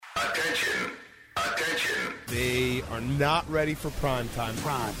Attention. They are not ready for prime time.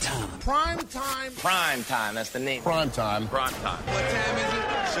 Prime time. Prime time. Prime time. That's the name. Prime time. Prime time. What time is it?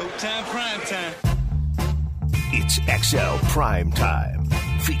 Showtime, prime time. It's XL Prime Time,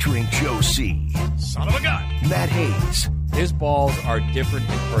 featuring Joe C. Son of a gun. Matt Hayes. His balls are different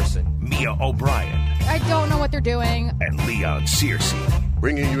in person. Mia O'Brien. I don't know what they're doing. And Leon Searcy.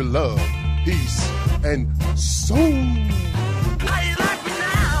 Bringing you love, peace, and soul.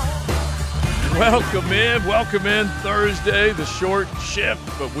 Welcome in Thursday, the short shift,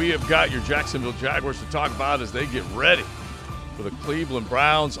 but we have got your Jacksonville Jaguars to talk about as they get ready for the Cleveland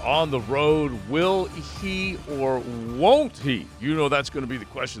Browns on the road. Will he or won't he? You know that's going to be the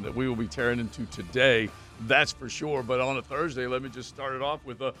question that we will be tearing into today, that's for sure. But on a Thursday, let me just start it off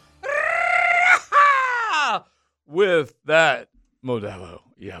with that Modelo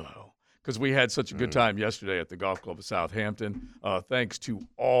Yellow. Because we had such a good time yesterday at the Golf Club of Southampton. Thanks to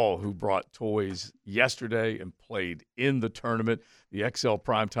all who brought toys yesterday and played in the tournament. The XL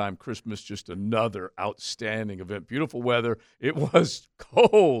Primetime Christmas, just another outstanding event. Beautiful weather. It was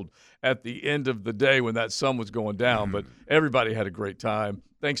cold at the end of the day when that sun was going down, but everybody had a great time.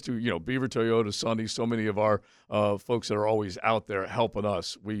 Thanks to, Beaver Toyota, Sunny, so many of our folks that are always out there helping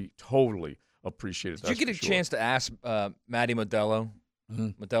us. We totally appreciate it. Did you get a chance to ask Matty Modelo?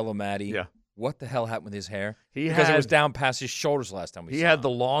 Modelo Matty. Yeah. What the hell happened with his hair? It was down past his shoulders last time we saw him. He had the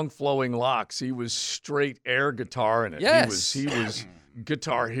long flowing locks. He was straight air guitar in it. Yes. He was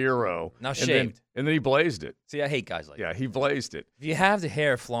guitar hero. Now shaved. And then he blazed it. See, I hate guys like that. Yeah, he blazed it. If you have the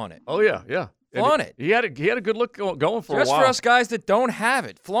hair, flaunt it. Oh, yeah. Flaunt it. He had a good look going for a while. Just for us guys that don't have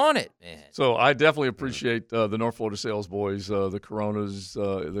it. Flaunt it, man. So I definitely appreciate the North Florida Sales Boys, the Coronas,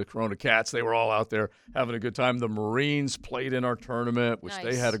 the Corona Cats. They were all out there having a good time. The Marines played in our tournament, which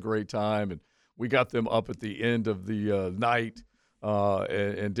they had a great time. And we got them up at the end of the night.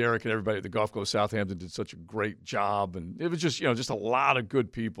 And Derek and everybody at the Golf Club Southampton did such a great job. And it was just a lot of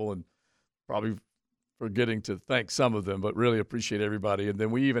good people, and probably forgetting to thank some of them, but really appreciate everybody. And then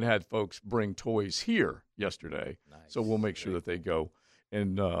we even had folks bring toys here yesterday. Nice. So we'll make sure that they go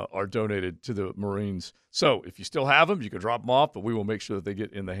and are donated to the Marines. So if you still have them, you can drop them off, but we will make sure that they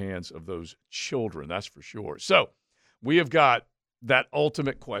get in the hands of those children. That's for sure. So we have got that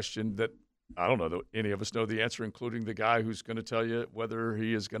ultimate question that I don't know that any of us know the answer, including the guy who's going to tell you whether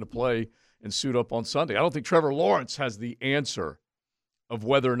he is going to play and suit up on Sunday. I don't think Trevor Lawrence has the answer of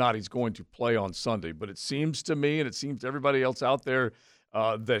whether or not he's going to play on Sunday. But it seems to me, and it seems to everybody else out there,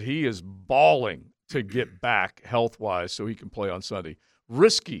 that he is bawling to get back health-wise so he can play on Sunday.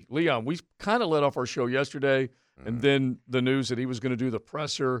 Risky. Leon, we kind of let off our show yesterday, and then the news that he was going to do the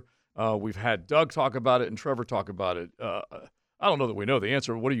presser. We've had Doug talk about it and Trevor talk about it. I don't know that we know the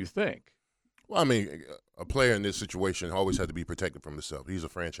answer. What do you think? Well, I mean, a player in this situation always has to be protected from himself. He's a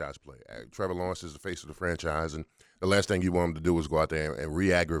franchise player. Trevor Lawrence is the face of the franchise, and the last thing you want him to do is go out there and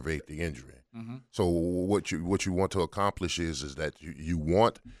re-aggravate the injury. Mm-hmm. So what you want to accomplish is that you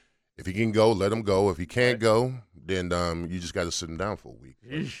want, if he can go, let him go. If he can't go, then you just got to sit him down for a week.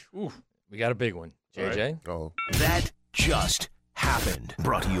 We got a big one. JJ? Right. Oh. That just happened.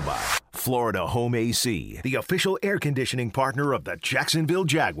 Brought to you by Florida Home AC, the official air conditioning partner of the Jacksonville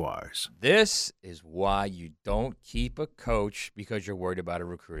Jaguars. This is why you don't keep a coach because you're worried about a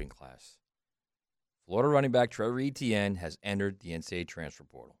recruiting class. Florida running back Trevor Etienne has entered the NCAA transfer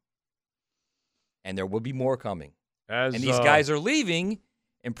portal. And there will be more coming. And these guys are leaving.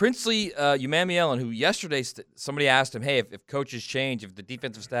 And Princely Umamielen, who yesterday somebody asked him, hey, if coaches change, if the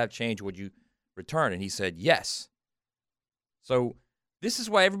defensive staff change, would you return? And he said yes. So this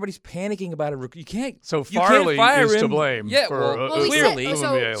is why everybody's panicking about a recruit. You can't. So Farley is to blame. Yeah, for, clearly.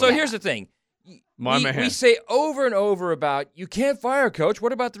 So here's the thing. We say over and over about you can't fire a coach.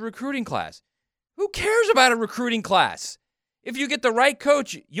 What about the recruiting class? Who cares about a recruiting class? If you get the right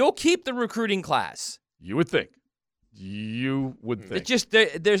coach, you'll keep the recruiting class. You would think. It's just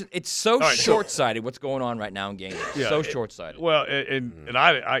it's so short-sighted what's going on right now in games. Yeah, so short-sighted. Well, and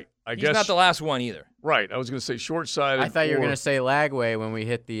I guess he's not the last one either. Right. I was going to say short-sighted. I thought you were going to say Lagway when we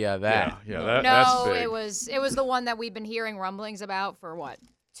hit the that. That's big. it was the one that we've been hearing rumblings about for what?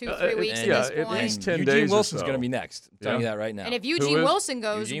 2-3 weeks at this point. At least 10 days. Eugene Wilson's going to be next. I'm telling you that right now. And if Eugene Wilson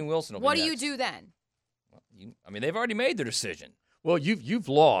goes, what do you do then? Well, they've already made their decision. Well, you've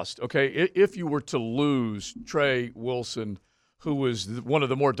lost. Okay, if you were to lose Trey Wilson, who was one of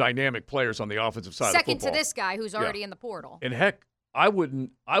the more dynamic players on the offensive side of football, second to this guy who's already in the portal. And heck, I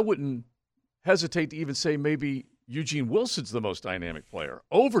wouldn't hesitate to even say maybe Eugene Wilson's the most dynamic player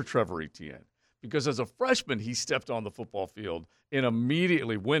over Trevor Etienne, because as a freshman he stepped on the football field and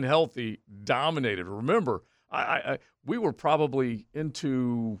immediately, when healthy, dominated. Remember, we were probably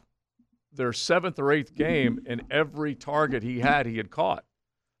into their 7th or 8th game, and every target he had caught.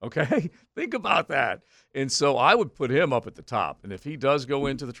 Okay? Think about that. And so I would put him up at the top. And if he does go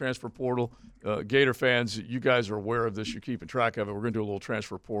into the transfer portal, Gator fans, you guys are aware of this. You're keeping track of it. We're going to do a little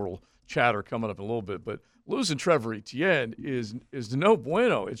transfer portal chatter coming up in a little bit. But losing Trevor Etienne is no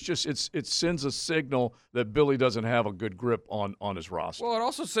bueno. It's just it sends a signal that Billy doesn't have a good grip on his roster. Well, it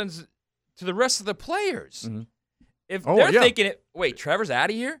also sends to the rest of the players. Mm-hmm. If they're thinking, wait, Trevor's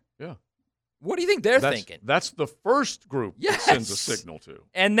out of here? Yeah. What do you think they're thinking? That's the first group that sends a signal to.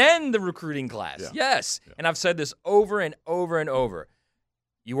 And then the recruiting class. Yeah. Yes. Yeah. And I've said this over and over and over.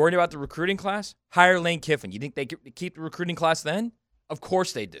 You worried about the recruiting class? Hire Lane Kiffin. You think they keep the recruiting class then? Of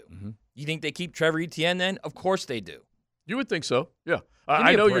course they do. Mm-hmm. You think they keep Trevor Etienne then? Of course they do. You would think so, yeah.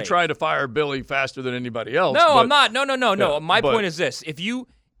 I know you're trying to fire Billy faster than anybody else. No, but, I'm not. No. Yeah, My point is this. If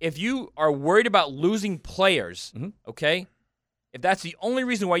you are worried about losing players, okay, if that's the only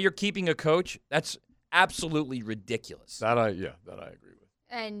reason why you're keeping a coach, that's absolutely ridiculous. That I agree with.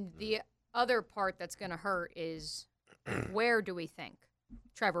 And the other part that's going to hurt is where do we think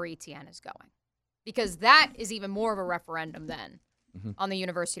Trevor Etienne is going? Because that is even more of a referendum then on the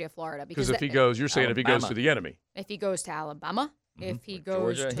University of Florida. Because if he goes, you're saying Alabama. if he goes to the enemy. If he goes to Alabama, if he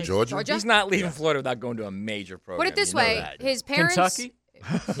goes to Georgia? He's not leaving Florida without going to a major program. Put it this You know way, that. his parents Kentucky?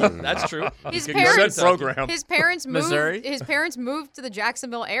 That's true. His Good parents program. His parents Missouri? moved to the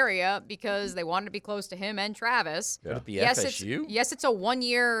Jacksonville area because they wanted to be close to him and Travis. Yeah. Would it be Yes, FSU? it's a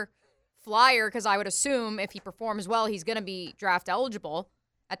 1-year flyer because I would assume if he performs well, he's going to be draft eligible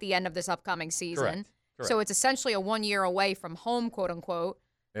at the end of this upcoming season. Correct. So it's essentially a 1 year away from home, quote unquote.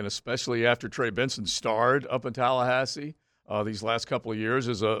 And especially after Trey Benson starred up in Tallahassee these last couple of years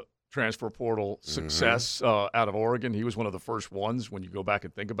as a transfer portal success out of Oregon. He was one of the first ones when you go back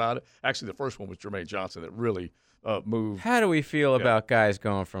and think about it. Actually, the first one was Jermaine Johnson that really moved. How do we feel about guys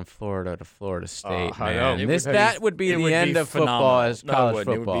going from Florida to Florida State, I man? know. That would be it the would end be of phenomenal. football as No, it college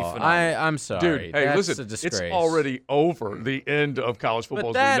wouldn't. It would be football. phenomenal. I'm sorry. Dude, hey, That's listen, a disgrace. it's already over the end of college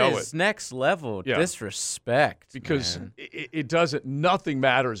football But as that we know is it. next level Yeah. disrespect. Because man. it doesn't, nothing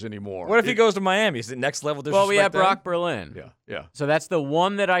matters anymore. What if he goes to Miami? Is it next level disrespect? Well, we have then? Brock Berlin. Yeah. So that's the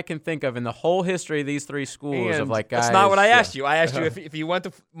one that I can think of in the whole history of these three schools And of like guys. That's not what I asked you. I asked you if you went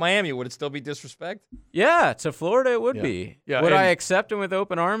to Miami, would it still be disrespect? Yeah, to Florida it would Yeah. be. Yeah, Would and- I accept him with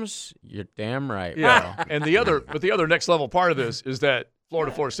open arms? You're damn right. Yeah, bro. and the other next level part of this is that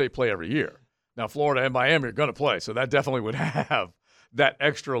Florida State play every year. Now Florida and Miami are going to play, so that definitely would have that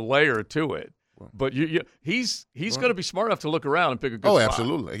extra layer to it. But he's going to be smart enough to look around and pick a good spot.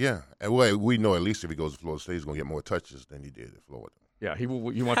 Absolutely, yeah. And we know at least if he goes to Florida State, he's going to get more touches than he did at Florida. Yeah, he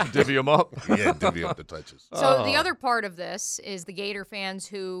will. You want to divvy him up? Yeah, divvy up the touches. So the other part of this is the Gator fans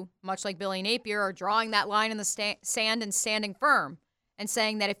who, much like Billy Napier, are drawing that line in the sand and standing firm and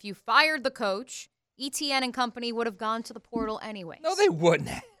saying that if you fired the coach, ETN and company would have gone to the portal anyways. No, they wouldn't.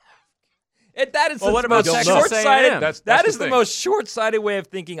 That is Well, what the about most Texas short-sighted. A&M? That's That the is the thing. most short-sighted way of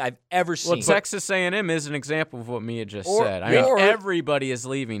thinking I've ever seen. Well, Texas A&M is an example of what Mia just Or- said. I mean, or- everybody is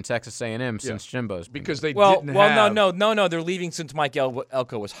leaving Texas A&M since Jimbo's been Because there. they well, didn't well, have. no, they're leaving since Mike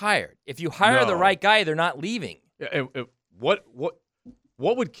Elko was hired. If you hire the No. right guy, they're not leaving. Yeah, what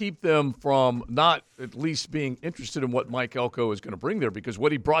would keep them from not at least being interested in what Mike Elko is going to bring there? Because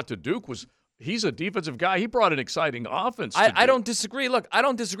what he brought to Duke was he's a defensive guy. He brought an exciting offense. to I Duke. don't disagree. Look, I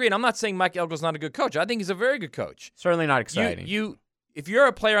don't disagree, and I'm not saying Mike Elko's not a good coach. I think he's a very good coach. Certainly not exciting. If you're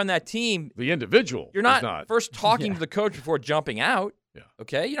a player on that team, The individual. you're is not first talking to the coach before jumping out. Yeah.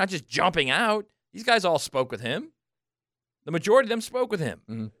 Okay, you're not just jumping out. These guys all spoke with him. The majority of them spoke with him.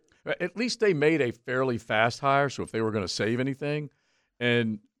 Mm-hmm. At least they made a fairly fast hire. So if they were going to save anything,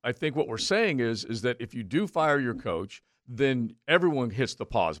 and I think what we're saying is that if you do fire your coach, then everyone hits the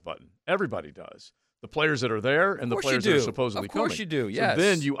pause button. Everybody does. The players that are there and the Of course players you that are do. supposedly Of course coming. you do, So yes.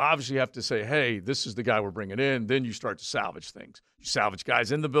 then you obviously have to say, hey, this is the guy we're bringing in. Then you start to salvage things. You salvage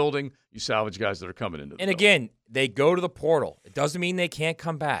guys in the building. You salvage guys that are coming into the And building. again, they go to the portal. It doesn't mean they can't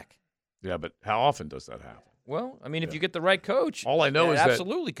come back. Yeah, but how often does that happen? Well, I mean, if you get the right coach, All I know it is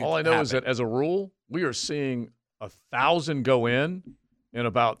absolutely that could all I know is happen. that as a rule, we are seeing 1,000 go in and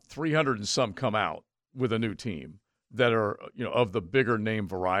about 300 and some come out with a new team that are of the bigger name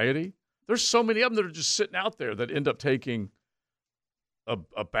variety. There's so many of them that are just sitting out there that end up taking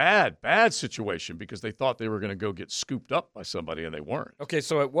a bad situation because they thought they were going to go get scooped up by somebody and they weren't. Okay,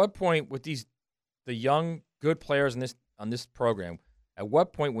 so at what point with the young good players on this program, at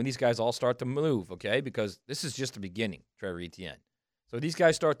what point when these guys all start to move, okay? Because this is just the beginning, Trevor Etienne. So these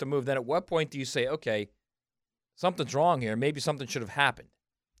guys start to move, then at what point do you say, okay, something's wrong here, maybe something should have happened?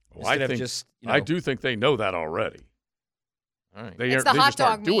 Well, I Instead of think just, I do think they know that already. All right. They It's the hot just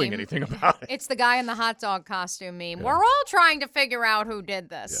aren't dog doing meme. anything about it. It's the guy in the hot dog costume meme. We're all trying to figure out who did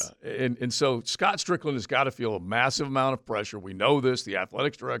this. Yeah. And so Scott Strickland has got to feel a massive amount of pressure. We know this. The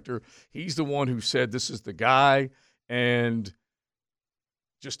athletics director, he's the one who said this is the guy. And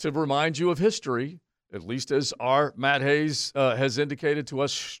just to remind you of history, at least as our Matt Hayes has indicated to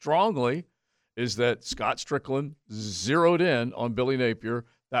us strongly, is that Scott Strickland zeroed in on Billy Napier.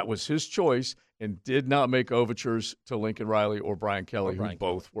 That was his choice and did not make overtures to Lincoln Riley or Brian Kelly, who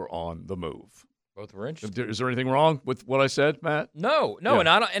both were on the move. Both were interested. Is there anything wrong with what I said, Matt? No,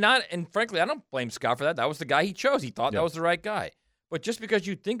 Yeah. and frankly, I don't blame Scott for that. That was the guy he chose. He thought that was the right guy. But just because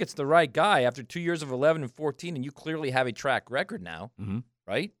you think it's the right guy after 2 years of 11 and 14, and you clearly have a track record now,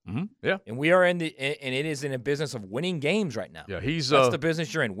 right? Mm-hmm. Yeah. And we are and it is in a business of winning games right now. Yeah, he's that's the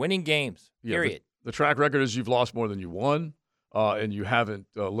business you're in, winning games. Period. The track record is you've lost more than you won, and you haven't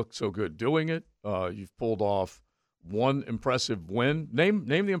looked so good doing it. You've pulled off one impressive win. Name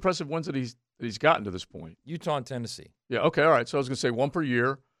the impressive wins that he's gotten to this point. Utah and Tennessee. Yeah. Okay. All right. So I was going to say one per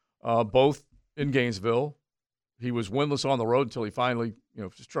year, both in Gainesville. He was winless on the road until he finally,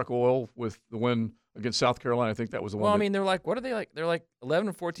 just struck oil with the win against South Carolina. I think that was the one. Well, I mean, they're like, what are they like? They're like 11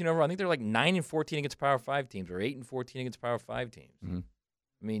 and 14 overall. I think they're like 9 and 14 against Power 5 teams, or 8 and 14 against Power 5 teams. Mm-hmm.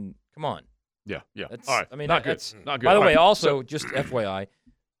 I mean, come on. Yeah. That's, all right. I mean, not good. That's, not good. By the all way, right. also, just FYI,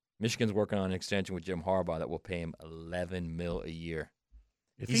 Michigan's working on an extension with Jim Harbaugh that will pay him $11 million a year.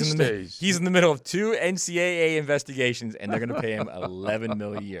 If He's in the middle of 2 NCAA investigations, and they're going to pay him $11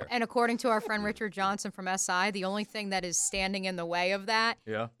 million a year. And according to our friend Richard Johnson from SI, the only thing that is standing in the way of that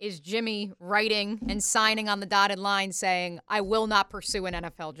is Jimmy writing and signing on the dotted line saying, "I will not pursue an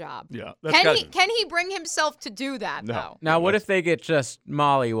NFL job." Yeah. Can he bring himself to do that, though? Now, what if they get just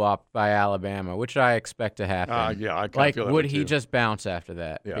mollywopped by Alabama, which I expect to happen? Yeah, I like, feel that would way, he too. just bounce after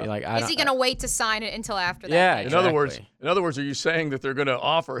that? Yeah. Be like, Is he going to wait to sign it until after that? Yeah, date? exactly. In other words, are you saying that they're going to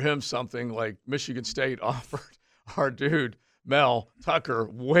offer him something like Michigan State offered our dude Mel Tucker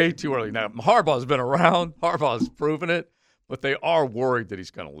way too early? Now Harbaugh's been around, Harbaugh's proven it, but they are worried that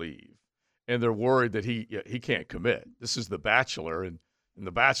he's going to leave, and they're worried that he can't commit. This is the Bachelor, and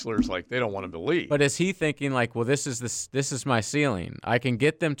the Bachelor's like they don't want him to leave. But is he thinking like, well, this is my ceiling. I can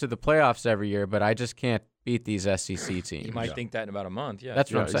get them to the playoffs every year, but I just can't beat these SEC teams. He might think that in about a month. Yeah,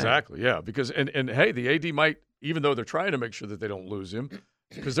 That's what I'm saying. Exactly. Yeah, because and hey, the AD might, even though they're trying to make sure that they don't lose him,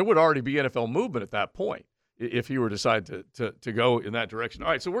 because there would already be NFL movement at that point if he were to decide to go in that direction. All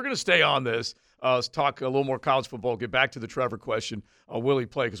right, so we're going to stay on this. Let's talk a little more college football. Get back to the Trevor question. Will he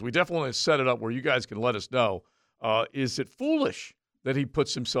play? Because we definitely want to set it up where you guys can let us know. Is it foolish that he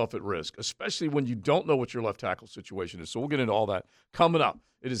puts himself at risk, especially when you don't know what your left tackle situation is? So we'll get into all that coming up.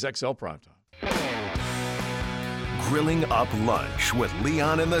 It is XL Primetime. Grilling up lunch with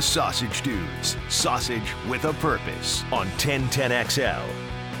Leon and the Sausage Dudes. Sausage with a purpose on 1010XL.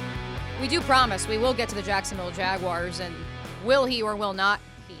 We do promise we will get to the Jacksonville Jaguars, and will he or will not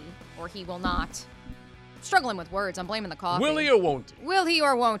he will not. Struggling with words. I'm blaming the coffee. Will he or won't he? Will he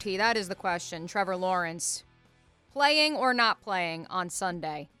or won't he? That is the question. Trevor Lawrence, playing or not playing on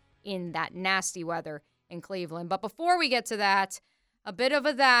Sunday in that nasty weather in Cleveland. But before we get to that, a bit of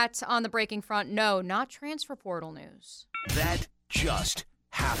that on the breaking front. No, not transfer portal news. That just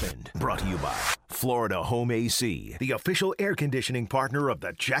happened. Brought to you by Florida Home AC, the official air conditioning partner of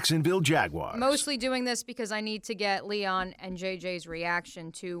the Jacksonville Jaguars. Mostly doing this because I need to get Leon and JJ's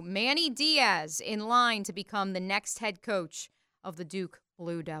reaction to Manny Diaz in line to become the next head coach of the Duke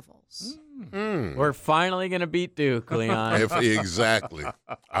Blue Devils. We're finally going to beat Duke, Leon. Exactly.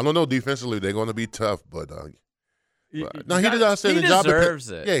 I don't know. Defensively, they're going to be tough, but You no, he did outstanding he job. deserves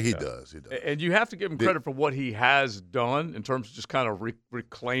it. Yeah, he does. He does. And you have to give him credit for what he has done in terms of just kind of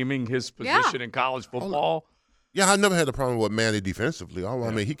reclaiming his position in college football. Yeah, I never had a problem with Manny defensively. I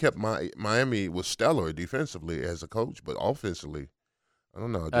mean, he kept Miami was stellar defensively as a coach, but offensively, I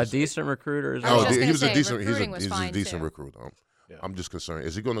don't know. A decent recruiter as I was well. just he gonna was say, a decent. recruiting was He's a fine, decent too. recruiter. I'm just concerned.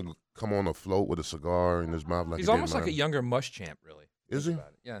 Is he going to come on a float with a cigar in his mouth like He's he did almost like a Miami? younger Muschamp, really. Is he? Think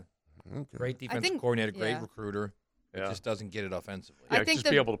about it. Yeah. Okay. Great defensive think- coordinator, great yeah. recruiter. Yeah. Just doesn't get it offensively. I Yeah, think just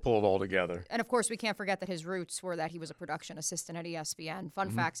be able to pull it all together. And, of course, we can't forget that his roots were that he was a production assistant at ESPN. Fun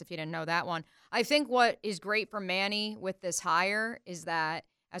Mm-hmm. facts if you didn't know that one. I think what is great for Manny with this hire is that,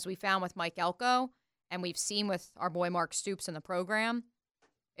 as we found with Mike Elko, and we've seen with our boy Mark Stoops in the program,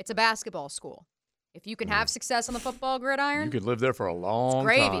 it's a basketball school. If you can have success on the football gridiron, You could live there for a long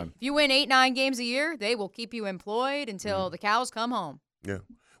gravy. time. If you win 8-9 games a year, they will keep you employed until the cows come home. Yeah.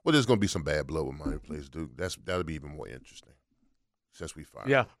 Well, there's going to be some bad blood with Miami plays Duke. That'll be even more interesting since we fired.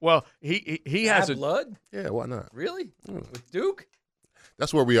 Yeah. Well, he has Bad a blood? Yeah. Why not? Really? With Duke?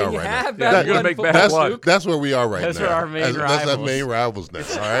 That's where we are right now. You're gonna make bad blood. That's where we are right That's now. where our main That's our rivals. main rivals now.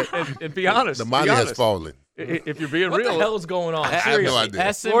 All right. And be honest. The money has fallen. If you're being What real, the hell is going on? I have Seriously. no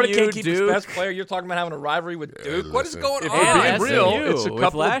idea. Florida can't keep Duke. its best player. You're talking about having a rivalry with Duke. What is listen. going if on? you're being SMU real, with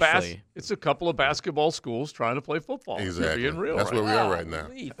it's a couple of basketball schools trying to play football. If Exactly. you're being real. That's right? where we are right now.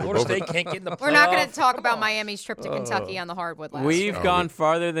 Florida State can't get in the playoffs. We're not going to talk about Miami's trip to Kentucky on the hardwood last We've year. gone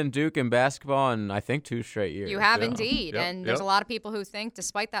farther than Duke in basketball in, I think, 2 straight years. You have Yeah. indeed. Yep. And there's Yep. a lot of people who think,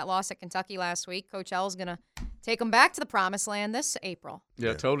 despite that loss at Kentucky last week, Coach L is going to take them back to the promised land this April.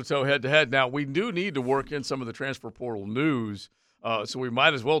 Yeah, toe-to-toe, head-to-head. Now, we do need to work in some of the transfer portal news, so we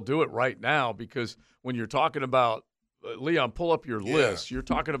might as well do it right now because when you're talking about, Leon, pull up your list. You're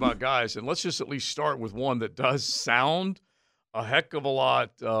talking about guys, and let's just at least start with one that does sound a heck of a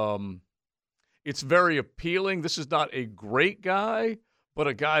lot. It's very appealing. This is not a great guy, but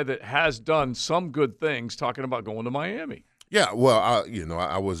a guy that has done some good things talking about going to Miami. Yeah, well,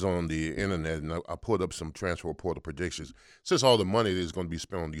 I was on the internet and I put up some transfer portal predictions. Since all the money is going to be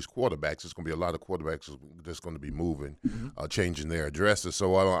spent on these quarterbacks, it's going to be a lot of quarterbacks that's going to be moving, changing their addresses.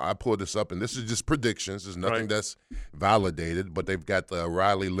 So I pulled this up, and this is just predictions. There's nothing that's validated, but they've got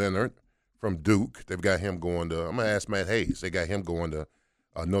Riley Leonard from Duke. They've got him going to – I'm going to ask Matt Hayes. They got him going to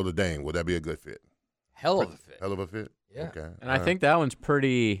Notre Dame. Would that be a good fit? Hell of a fit. Hell of a fit? Yeah. Okay. And I think that one's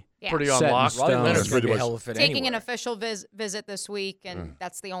pretty Pretty set on in lock. stone. Riley Leonard's going to be a much- hell of a fit Taking anywhere. an official visit this week, and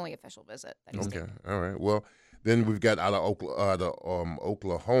that's the only official visit that he's taking. Okay, all right. Well, then we've got out of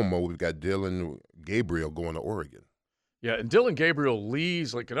Oklahoma, we've got Dylan Gabriel going to Oregon. Yeah, and Dylan Gabriel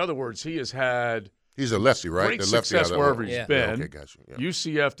leads, like in other words, he has had He's a lefty, right? great The lefty success out of wherever Oregon. he's Yeah. been. Okay, gotcha. Yeah.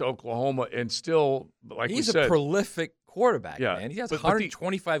 UCF to Oklahoma, and still, like He's we said, a prolific quarterback, Yeah, man. He has but the-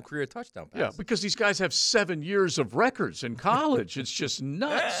 125 career touchdown passes. yeah, because these guys have 7 years of records in college. It's just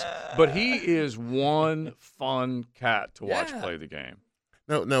nuts. But he is one fun cat to watch Yeah. play the game.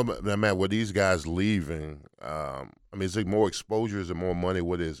 No, but Matt, with these guys leaving, I mean, is it more exposure? Is it more money?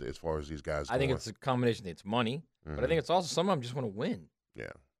 What is it as far as these guys I think going? it's a combination. It's money, but I think it's also some of them just want to win. Yeah.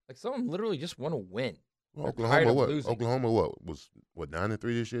 Like some of them literally just want to win. Well, They're tired Oklahoma, of what? losing. Oklahoma, what? Was 9-3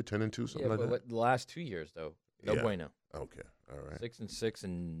 this year? 10-2, something Yeah, like but that. the last 2 years though, no Yeah. bueno. Okay, all right. 6-6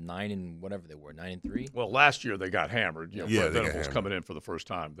 and 9 and whatever they were, 9-3. Well, last year they got hammered. You know, Yeah, Brett they got Venables hammered. coming in for the first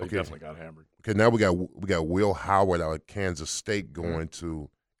time. They Okay. definitely got hammered. Okay, now we got Will Howard out of Kansas State going to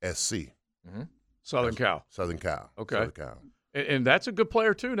SC, Southern Cal. Southern Cal. Okay. Southern Cal. And that's a good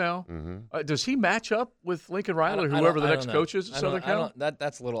player, too, now. Mm-hmm. Does he match up with Lincoln Riley, or whoever the next coach is at Southern Cal?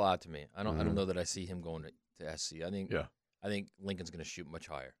 That's a little odd to me. I don't know that I see him going to SC. I think Lincoln's going to shoot much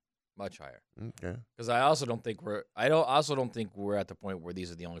higher. Okay. Because I also don't think we're at the point where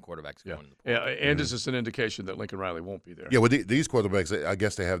these are the only quarterbacks going in the Yeah, portal. and is this an indication that Lincoln Riley won't be there? Yeah, well, these quarterbacks, I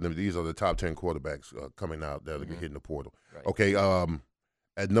guess they have them. These are the top 10 quarterbacks coming out that are hitting the portal. Right. Okay,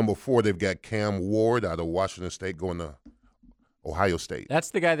 at number 4, they've got Cam Ward out of Washington State going to Ohio State. That's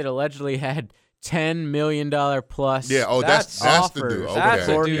the guy that allegedly had $10 million plus. Yeah, that's the offers. dude. That's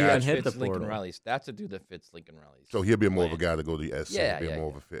Okay. a dude Gotcha. that And hit fits the Lincoln portal. Riley's. That's a dude that fits Lincoln Riley's. So he'll be more of a plan. guy to go to the SC. Yeah, be yeah, more yeah.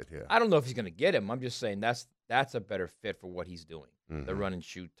 of a fit, yeah. I don't know if he's going to get him. I'm just saying that's a better fit for what he's doing. Mhm. The run and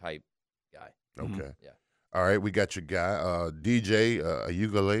shoot type guy. Okay. Yeah. All right, we got your guy, DJ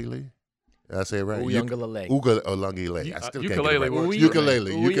Ukulele. Did I say it right? Ukulele. Ukulele. I still can't Ukulele get it right. works.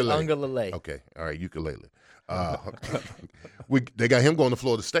 Ukulele. Ukulele. Okay. All right, ukulele. They got him going to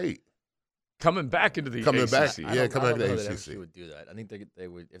Florida State. Coming back into the ACC. Back. I Yeah, don't- come I back don't to know that ACC. FSU would do that. I think they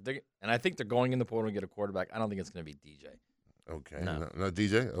would if they and I think they're going in the portal and get a quarterback. I don't think it's going to be DJ. Okay. No. No,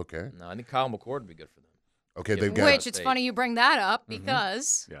 DJ? Okay. No, I think Kyle McCord would be good for them. Okay, Yeah. they've got. Which it's State. funny you bring that up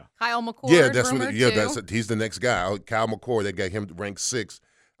because Yeah. Kyle McCord, Yeah, that's rumored what. Yeah, too. he's the next guy. Kyle McCord. They got him ranked 6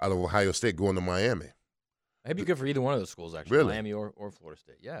 out of Ohio State going to Miami. He'd be good for either one of those schools, actually, Really? Miami or Florida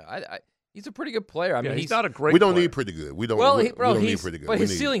State. Yeah, he's a pretty good player. I mean, he's not a great We don't player. need pretty good. We don't. well, we, he, bro, we don't need he's pretty good. but We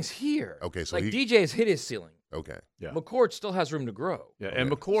his need- ceiling's here. Okay, so like he- DJ has hit his ceiling. Okay. Yeah. McCord still has room to grow. Yeah, and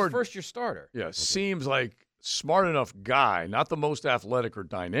He's a McCord first-year starter. seems like smart enough guy, not the most athletic or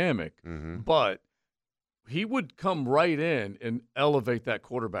dynamic, but he would come right in and elevate that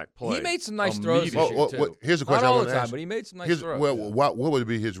quarterback play. He made some nice throws this immediately. year, too. Here's a question Not I all want the to time, ask. but he made some nice Here's- throws. Well, what would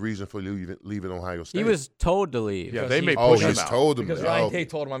be his reason for leaving Ohio State? He was told to leave. Yeah, they may Oh, push him he's out. told him. because that. Ryan Oh, Day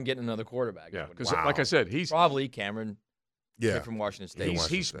told him, I'm getting another quarterback. Yeah, That's what- because Wow. like I said, he's probably Cameron yeah. from Washington State. He's-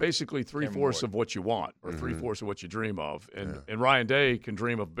 he's State. basically three-fourths Ward. of what you want or three-fourths of what you dream of. And Ryan Day can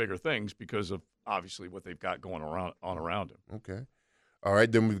dream of bigger things because of obviously what they've got going around him. Okay. All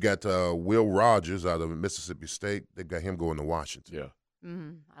right. Then we've got Will Rogers out of Mississippi State. They've got him going to Washington. Yeah.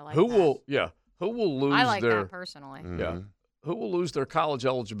 I like Who that. will lose I like their that personally. Yeah. Who will lose their college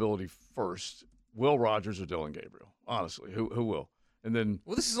eligibility first? Will Rogers or Dylan Gabriel? Honestly, who will? And then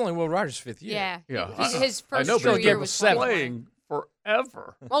Well, this is only Will Rogers' 5th year. Yeah. His first I know, true but year he was was 7. playing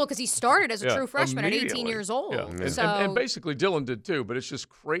forever. Well, because he started as a Yeah, true freshman at 18 immediately. years old. Yeah. And, So and basically Dylan did too, but it's just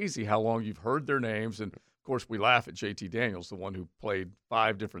crazy how long you've heard their names. And of course, we laugh at JT Daniels, the one who played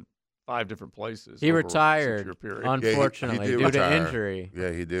five different places. He over a retired, 6-year period. unfortunately, did due retire. to injury.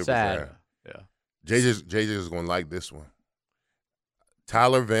 Yeah, he did Sad. retire. Yeah. JJ's going to like this one.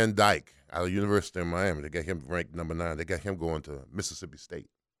 Tyler Van Dyke out of University of Miami. They got him ranked number 9. They got him going to Mississippi State.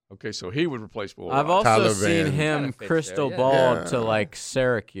 Okay, so he would replace Will I've Rogers. also Tyler seen Van- him Kinda fits crystal there, yeah. balled Yeah. to like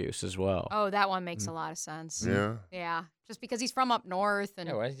Syracuse as well. Oh, that one makes a lot of sense. Yeah. Yeah, just because he's from up north and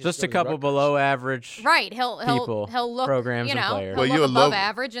Yeah, why don't you Just go a to couple Rutgers? below average. right, he'll people, look programs, you and know players. he'll Well, look you above love-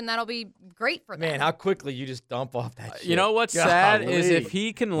 average, and that'll be great for them. Man, how quickly you just dump off that shit. You know what's sad is Golly. if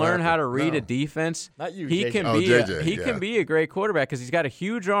he can learn how to read a defense, Not you, he JJ. can Oh, be JJ, he yeah. can be a great quarterback because he's got a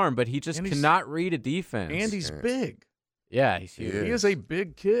huge arm, but he just And he's- cannot read a defense. And he's big. yeah, he's huge. Yeah. He is a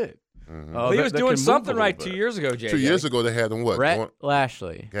big kid. Well, he was doing something right 2 years ago, JJ. 2 years ago, they had him Brett going,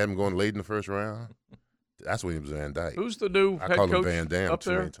 Lashley. had him going late in the first round. That's when he was Van Dyke. Who's the new I head call him coach Van Dam up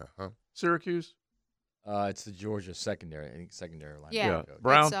too there? many times. Huh? Syracuse? It's the Georgia secondary. I think secondary line. Yeah. Yeah.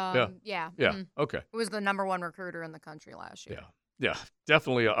 Brown? It's, Yeah. yeah, Yeah. mhm. Okay. Who was the number 1 recruiter in the country last year? Yeah.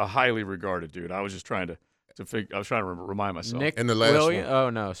 Definitely a highly regarded dude. I was just trying to figure. I was trying to remind myself. Nick And the last Williams. one. Oh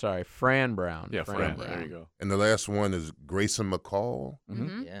no, sorry, Fran Brown. Yeah, Fran. Brown. There you go. And the last one is Grayson McCall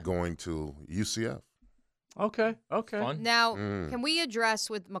Mhm. Yeah. going to UCF. Okay. Fun. Now, Mm. can we address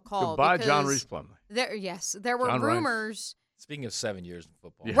with McCall? Goodbye, John because Reese Plumlee. there were John Rice. rumors. Speaking of 7 years in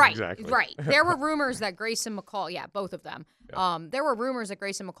football. Yeah, Right, exactly. right. There were rumors that Grayson McCall, both of them. There were rumors that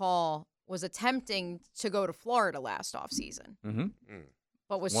Grayson McCall was attempting to go to Florida last offseason. Mm-hmm.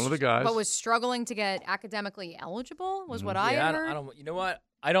 But was One of the guys. but was struggling to get academically eligible. Was what I Yeah, had heard. I don't. You know what?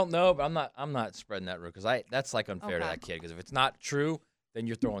 I don't know, but I'm not spreading that rumor because that's like unfair to Okay. that kid. Because if it's not true, then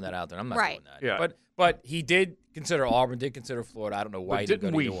you're throwing that out there. I'm not Right. doing that. Yeah. But he did consider Auburn. Did consider Florida. I don't know why But he didn't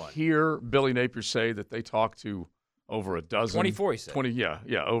didn't go to we either one. hear Billy Napier say that they talked to over a dozen? 24, he said. 20, yeah.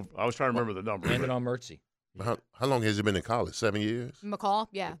 I was trying to remember the number. Landed on Mertzy. How long has he been in college? 7 years? McCall,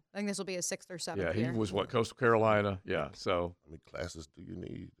 I think this will be his 6th or 7th Yeah, he year. was Coastal Carolina. Yeah, so How many classes do you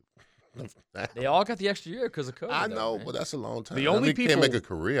need? They all got the extra year because of COVID. I though, know, man. but that's a long time. The only you can't people- make a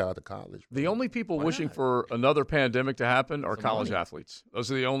career out of college. the only people Why wishing not? for another pandemic to happen are The college money. athletes.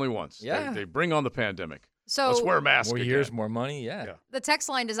 Those are the only ones. Yeah. They bring on the pandemic. So Let's wear masks more again. years, more money. Yeah. Yeah. the text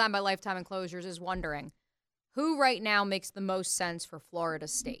line designed by Lifetime Enclosures is wondering who right now makes the most sense for Florida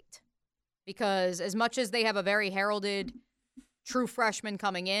State. Because as much as they have a very heralded true freshman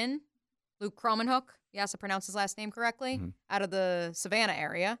coming in, Luke Cromenhook, yes, I pronounced his last name correctly, out of the Savannah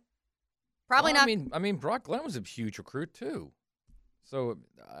area. Probably Well, not. I mean, Brock Glenn was a huge recruit too. So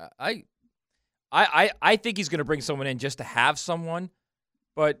I think he's going to bring someone in just to have someone,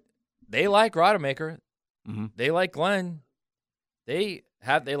 but they like Rodemaker. Mm-hmm. They like Glenn. They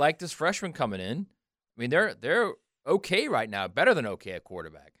like this freshman coming in. I mean, they're okay right now, better than okay at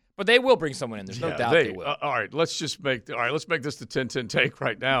quarterback. But they will bring someone in. There's no doubt they will. All right, let's make this the 10-10 take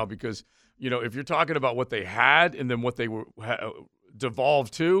right now because if you're talking about what they had and then what they were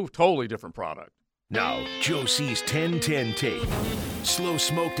devolved to, totally different product. Now, Joe C's 10-10 take. Slow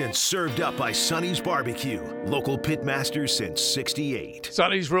smoked and served up by Sonny's Barbecue. Local pit masters since '68.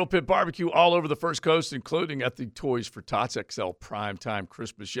 Sonny's Real Pit Barbecue all over the First Coast, including at the Toys for Tots XL Primetime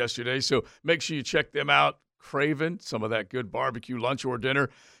Christmas yesterday. So make sure you check them out. Craving some of that good barbecue lunch or dinner.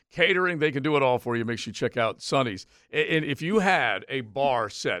 Catering, they can do it all for you. Make sure you check out Sonny's. And if you had a bar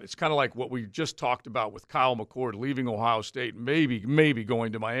set, it's kind of like what we just talked about with Kyle McCord leaving Ohio State, maybe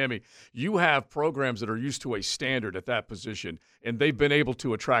going to Miami. You have programs that are used to a standard at that position, and they've been able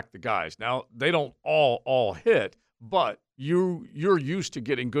to attract the guys. Now, they don't all hit, but you're used to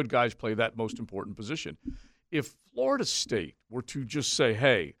getting good guys play that most important position. If Florida State were to just say,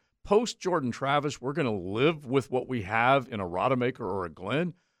 hey, post Jordan Travis, we're going to live with what we have in a Rodemaker or a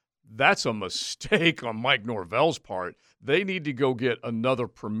Glenn, that's a mistake on Mike Norvell's part. They need to go get another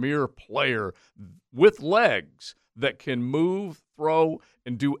premier player with legs that can move, throw,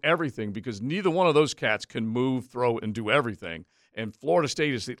 and do everything because neither one of those cats can move, throw, and do everything. And Florida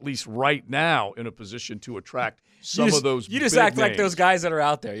State is at least right now in a position to attract some of those You just big act like names. those guys that are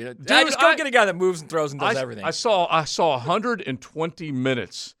out there. Dude, Just go get a guy that moves and throws and does everything. I saw 120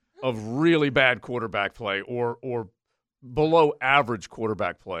 minutes of really bad quarterback play or below average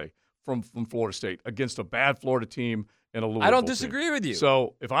quarterback play from Florida State against a bad Florida team and a Louisville I don't team. disagree with you.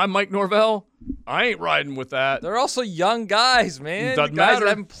 So if I'm Mike Norvell, I ain't riding with that. They're also young guys, man. Doesn't The guys matter. that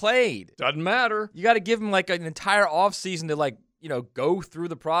haven't played. Doesn't matter. You got to give them like an entire offseason to like go through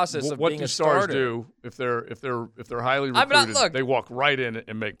the process of what being do a stars starter. do if they're highly recruited? Look, they walk right in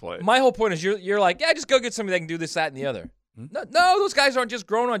and make plays. My whole point is you're like, yeah, just go get somebody that can do this, that, and the other. No, those guys aren't just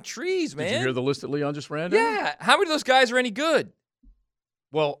growing on trees, man. Did you hear the list that Leon just ran down? Yeah. How many of those guys are any good?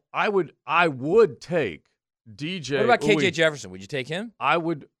 Well, I would take DJ. What about KJ Uwe. Jefferson? Would you take him? I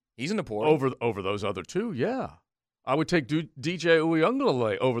would He's in the portal. over those other two. Yeah, I would take DJ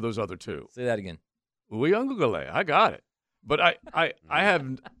Uyunglele over those other two. Say that again. Uyunglele, I got it. But I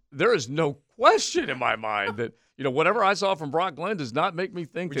have. There is no question in my mind that whatever I saw from Brock Glenn does not make me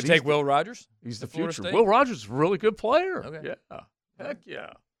think Would that you take Will Rogers? He's the Florida future. State? Will Rogers is a really good player. Okay. Yeah. Heck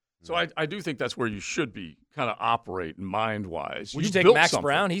yeah. So I do think that's where you should be kind of operating mind-wise. Would you take built Max something.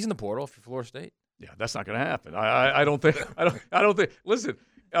 Brown? He's in the portal for Florida State. Yeah, that's not going to happen. I don't think. I don't think. Listen,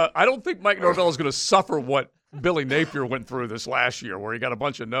 I don't think Mike Norvell is going to suffer what Billy Napier went through this last year, where he got a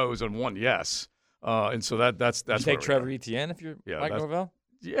bunch of no's and one yes. And so that's Would you take Trevor Etienne if you're Mike Norvell?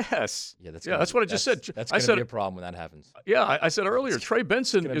 Yes. Yeah, that's what I just said. That's going to be a problem when that happens. Yeah, I said earlier, Trey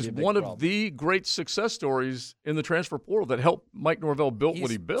Benson gonna be is a big one problem. of the great success stories in the transfer portal that helped Mike Norvell build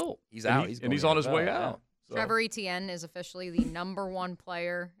what he built. He's And out. and he's on his way NFL, out. So. Trevor Etienne is officially the number one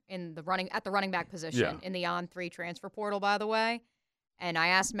player in the running back position in the On3 transfer portal, by the way. And I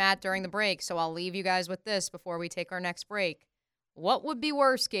asked Matt during the break, so I'll leave you guys with this before we take our next break. What would be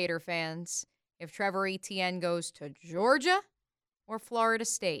worse, Gator fans, if Trevor Etienne goes to Georgia or Florida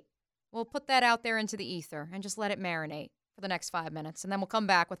State? We'll put that out there into the ether and just let it marinate for the next 5 minutes, and then we'll come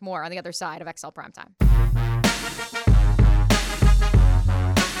back with more on the other side of XL Primetime.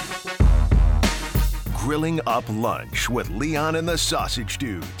 Grilling up lunch with Leon and the Sausage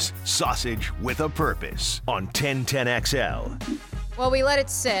Dudes. Sausage with a purpose on 1010XL. Well, we let it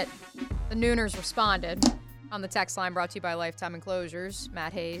sit. The Nooners responded on the text line brought to you by Lifetime Enclosures.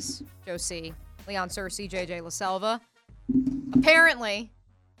 Matt Hayes, Joe C., Leon Searcy, JJ LaSelva. Apparently,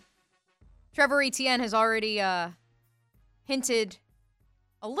 Trevor Etienne has already hinted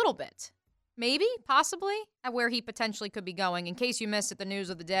a little bit, maybe, possibly, at where he potentially could be going. In case you missed it, the news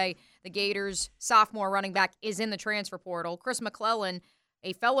of the day, the Gators' sophomore running back is in the transfer portal. Chris McClellan,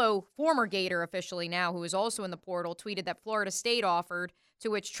 a fellow former Gator officially now who is also in the portal, tweeted that Florida State offered, to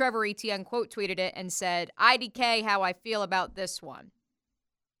which Trevor Etienne quote tweeted it and said, IDK, how I feel about this one.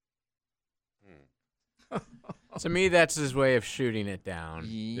 To me, that's his way of shooting it down.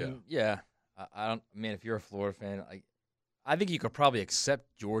 Yeah. I don't. Man, if you're a Florida fan, I think you could probably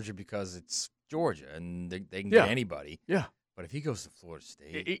accept Georgia because it's Georgia and they can get anybody. Yeah. But if he goes to Florida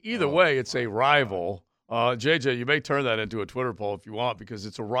State, Either way, it's a rival. JJ, you may turn that into a Twitter poll if you want, because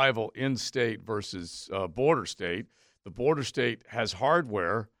it's a rival in-state versus border state. The border state has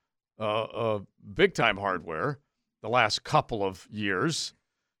hardware, big-time hardware, the last couple of years.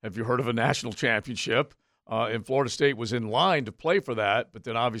 Have you heard of a national championship? And Florida State was in line to play for that, but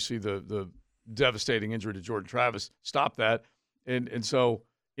then obviously the devastating injury to Jordan Travis stopped that. And so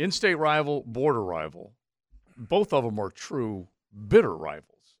in-state rival, border rival, both of them are true bitter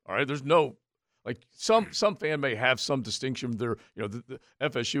rivals. All right, there's no some fan may have some distinction. They're the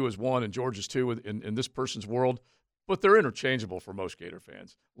FSU is one and Georgia's two in this person's world, but they're interchangeable for most Gator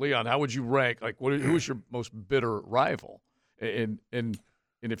fans. Leon, how would you rank? Who is your most bitter rival? And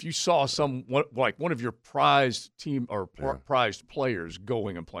if you saw one of your prized team or prized players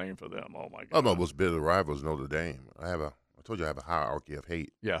going and playing for them, oh my God! My most bitter rival is Notre Dame. I told you I have a hierarchy of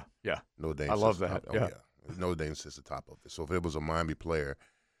hate. Yeah. Notre Dame. I love that. Yeah. Notre Dame sits at the top of it. So if it was a Miami player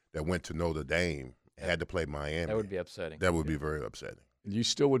that went to Notre Dame and had to play Miami, that would be upsetting. That would be very upsetting. You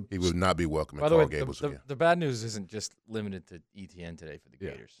still would. He would not be welcome By at the way, Coral Gables again. the bad news isn't just limited to ETN today for the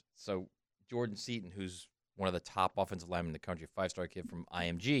Gators. So Jordan Seaton, who's one of the top offensive linemen in the country, a 5-star kid from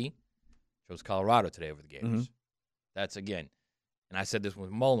IMG, chose Colorado today over the Gators. Mm-hmm. That's, again, and I said this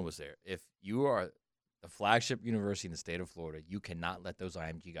when Mullen was there, if you are the flagship university in the state of Florida, you cannot let those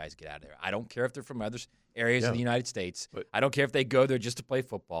IMG guys get out of there. I don't care if they're from other areas of the United States. I don't care if they go there just to play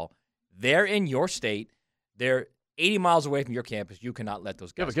football. They're in your state. They're 80 miles away from your campus. You cannot let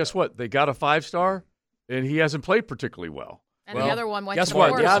those guys but guess go. what? They got a 5-star, and he hasn't played particularly well. And the other one went guess to what?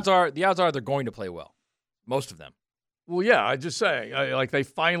 Florida. The odds are they're going to play well. Most of them. Well, yeah, I just say, they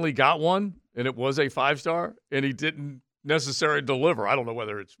finally got one, and it was a 5-star, and he didn't necessarily deliver. I don't know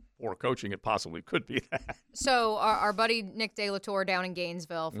whether it's poor coaching. It possibly could be that. So our buddy Nick De La Torre down in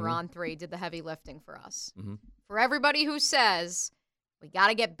Gainesville for On3 did the heavy lifting for us. Mm-hmm. For everybody who says we got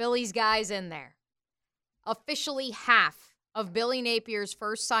to get Billy's guys in there, officially half of Billy Napier's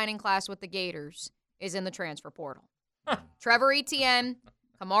first signing class with the Gators is in the transfer portal. Trevor Etienne,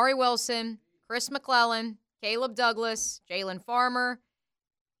 Kamari Wilson, Chris McClellan, Caleb Douglas, Jalen Farmer,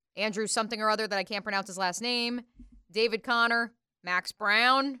 Andrew something or other that I can't pronounce his last name, David Connor, Max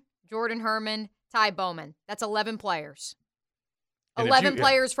Brown, Jordan Herman, Ty Bowman. That's 11 players. And 11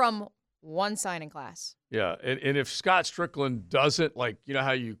 players from one signing class. Yeah, and if Scott Strickland doesn't, like, you know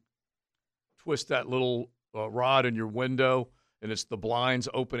how you twist that little rod in your window and it's the blinds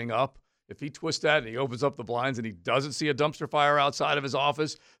opening up? If he twists that and he opens up the blinds and he doesn't see a dumpster fire outside of his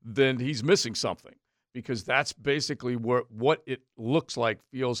office, then he's missing something, because that's basically what it looks like,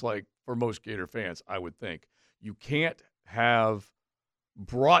 feels like for most Gator fans, I would think. You can't have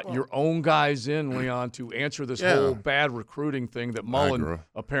brought your own guys in, Leon, to answer this whole bad recruiting thing that Mullen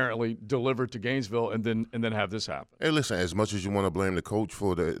apparently delivered to Gainesville, and then have this happen. Hey, listen, as much as you want to blame the coach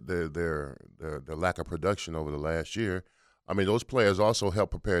for their lack of production over the last year, I mean, those players also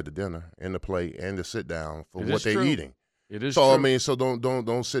help prepare the dinner and the plate and the sit down for what they're eating. It is so true. I mean, so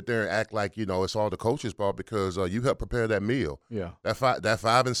don't sit there and act like, you know, it's all the coach's fault, because you help prepare that meal. Yeah, that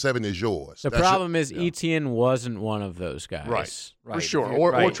 5 and 7 is yours. The problem is Etienne wasn't one of those guys. Right. Right. For sure.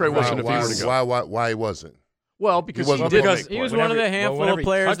 Or Trey Wilson if he were to go. Why he wasn't? Well, because he was one of the handful of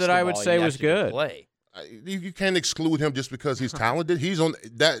players that I would say was good. You can't exclude him just because he's talented. He's on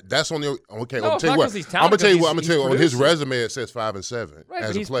that. That's on the okay. No, I'll tell you what. I'm gonna tell you on his resume it says 5 and 7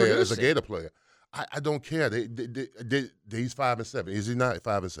 as a player, as a Gator player. I don't care. He's 5 and 7. Is he not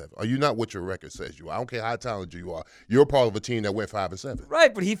 5 and 7? Are you not what your record says you are? I don't care how talented you are. You're part of a team that went 5 and 7.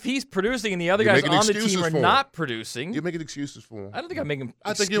 Right, but if he's producing and the other guys on the team are not producing, you're making excuses for him. I don't think I'm making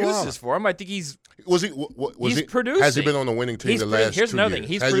excuses for him. I think he's producing. Has he been on the winning team the last 2 years? Another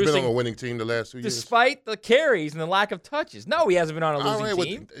thing. Has he been on a winning team the last 2 years? Despite the carries and the lack of touches. No, he hasn't been on a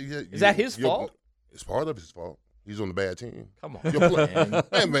losing team. Is that his fault? It's part of his fault. He's on the bad team. Come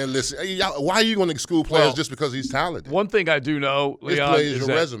on, man, listen. Why are you going to exclude players just because he's talented? One thing I do know, Leon, is your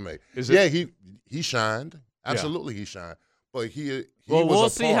resume. He shined. Absolutely, he shined. But he we'll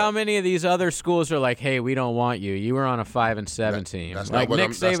see how many of these other schools are like, hey, we don't want you. You were on a 5 and 7 team. That's like not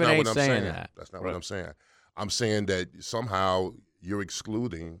Nick Saban ain't saying that. That's not what I'm saying. I'm saying that somehow you're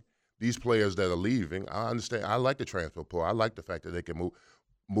excluding these players that are leaving. I understand. I like the transfer portal. I like the fact that they can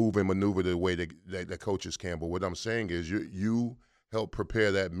move and maneuver the way that coaches can. But what I'm saying is you help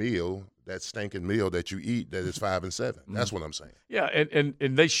prepare that meal, that stinking meal that you eat that is 5 and 7. That's what I'm saying. Yeah, and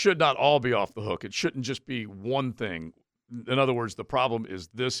they should not all be off the hook. It shouldn't just be one thing. In other words, the problem is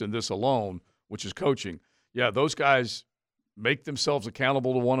this and this alone, which is coaching. Yeah, those guys make themselves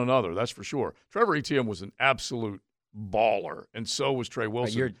accountable to one another. That's for sure. Trevor Etienne was an absolute baller, and so was Trey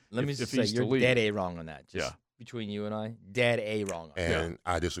Wilson. Let me just say, you're dead A wrong on that. Just between you and I, dead A wrong on that. And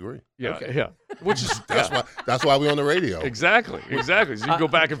I disagree. Yeah, yeah. Which is that's why we're on the radio. Exactly. So you can go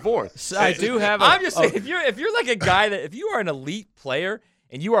back and forth. So I do have. I'm just saying, if you're like a guy that if you are an elite player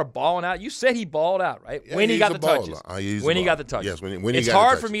and you are balling out, you said he balled out, right? Yeah, when he got the touches. When he got the touches. Yes, when it's he got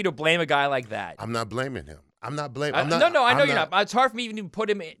hard the for me to blame a guy like that. I'm not blaming him. I'm not blaming. I know you're not. It's hard for me even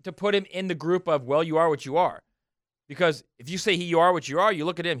to put him in the group of, well, you are what you are, because if you say you are what you are, you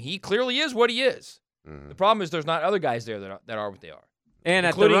look at him. He clearly is what he is. Mm-hmm. The problem is there's not other guys there that are what they are. And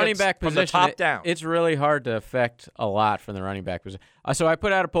at the running back position, from the top down, it's really hard to affect a lot from the running back position. So I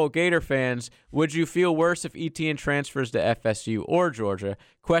put out a poll, Gator fans, would you feel worse if Etienne transfers to FSU or Georgia?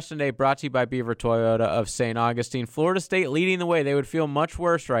 Question day brought to you by Beaver Toyota of St. Augustine. Florida State leading the way. They would feel much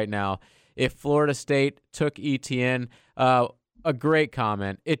worse right now if Florida State took Etienne. A great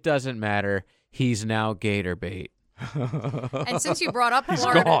comment. It doesn't matter. He's now Gator bait. And since you brought up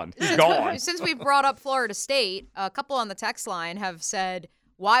Florida, He's gone. Since we brought up Florida State, a couple on the text line have said,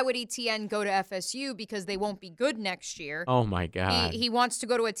 why would Etienne go to FSU? Because they won't be good next year. Oh, my God. He wants to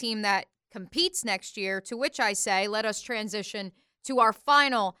go to a team that competes next year, to which I say, let us transition to our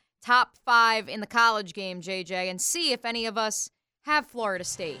final top 5 in the college game, JJ, and see if any of us have Florida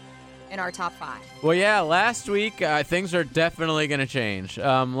State in our top 5. Well, yeah, last week, things are definitely going to change.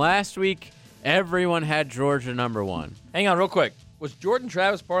 Last week, everyone had Georgia number 1. Hang on real quick. Was Jordan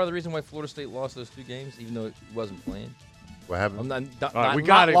Travis part of the reason why Florida State lost those 2 games, even though he wasn't playing? What happened? We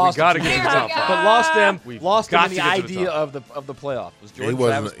got to get to the top 5. But lost them in the idea idea of the playoff. Was Jordan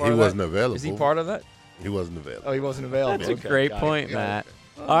Travis part of that? He wasn't available. Is he part of that? He wasn't available. Oh, he wasn't available. That's a great point, Matt.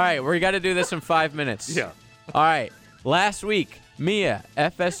 All right, we got to do this in 5 minutes. Yeah. All right. Last week, Mia,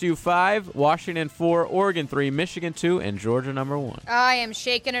 FSU 5, Washington 4, Oregon 3, Michigan 2, and Georgia number 1. I am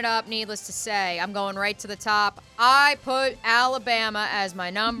shaking it up, needless to say. I'm going right to the top. I put Alabama as my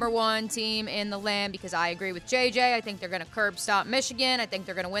number 1 team in the land because I agree with JJ. I think they're going to curb stomp Michigan. I think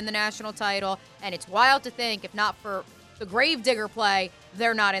they're going to win the national title. And it's wild to think, if not for the Gravedigger play,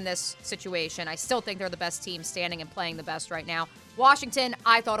 they're not in this situation. I still think they're the best team standing and playing the best right now. Washington,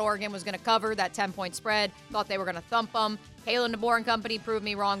 I thought Oregon was going to cover that 10-point spread. Thought they were going to thump them. Kalen DeBoer and company proved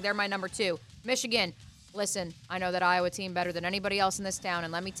me wrong. They're my number 2. Michigan, Listen, I know that Iowa team better than anybody else in this town,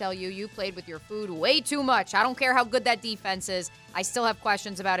 and let me tell you, you played with your food way too much. I don't care how good that defense is. I still have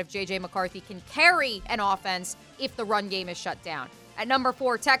questions about if J.J. McCarthy can carry an offense if the run game is shut down. At number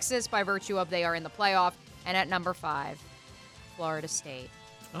 4, Texas, by virtue of they are in the playoff. And at number 5, Florida State.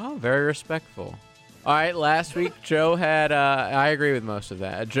 Oh, very respectful. All right, last week, Joe had, I agree with most of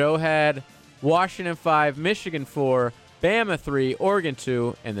that. Joe had Washington 5, Michigan 4, Bama 3, Oregon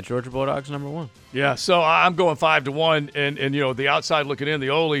 2, and the Georgia Bulldogs number 1. Yeah, so I'm going 5-1, and you know, the outside looking in, the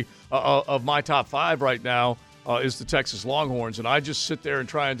only of my top 5 right now is the Texas Longhorns, and I just sit there and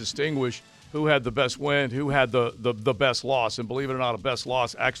try and distinguish who had the best win, who had the best loss, and believe it or not, a best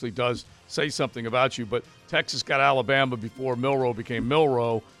loss actually does say something about you, but Texas got Alabama before Milroe became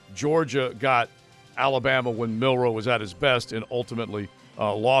Milroe. Georgia got Alabama when Milroe was at his best and ultimately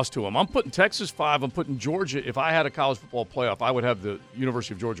lost to him. I'm putting Texas 5. I'm putting Georgia. If I had a college football playoff, I would have the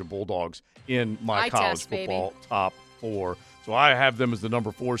University of Georgia Bulldogs in my college football top 4. So I have them as the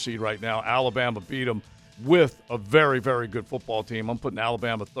number 4 seed right now. Alabama beat them with a very, very good football team. I'm putting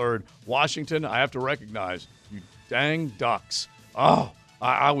Alabama 3rd. Washington, I have to recognize, you dang Ducks. Oh,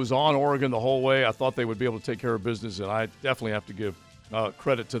 I was on Oregon the whole way. I thought they would be able to take care of business, and I definitely have to give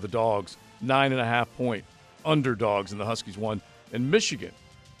credit to the Dogs. 9.5-point underdogs, and the Huskies won. And Michigan,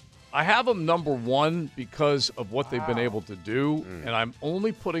 I have them number 1 because of what they've been able to do, and I'm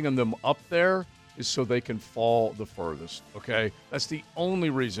only putting them up there is so they can fall the furthest, okay? That's the only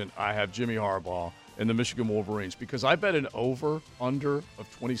reason I have Jimmy Harbaugh and the Michigan Wolverines, because I bet an over-under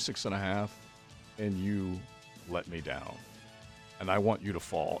of 26.5, and you let me down. And I want you to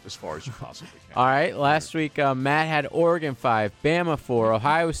fall as far as you possibly can. All right, last week, Matt had Oregon 5, Bama 4,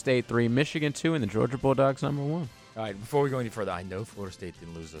 Ohio State 3, Michigan 2, and the Georgia Bulldogs number 1. All right, before we go any further, I know Florida State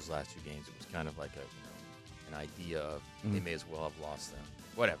didn't lose those last 2 games. It was kind of like an idea of they may as well have lost them.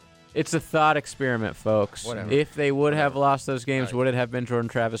 Whatever. It's a thought experiment, folks. Whatever. If they would have lost those games, would it have been Jordan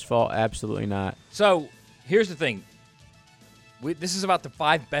Travis' fault? Absolutely not. So here's the thing. This is about the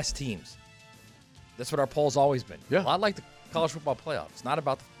 5 best teams. That's what our poll's always been. Yeah. A lot like the college football playoff. It's not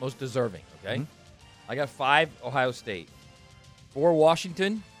about the most deserving, okay? I got 5 Ohio State, 4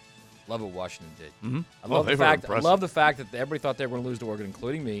 Washington. Love what Washington did. I love the fact that everybody thought they were going to lose to Oregon,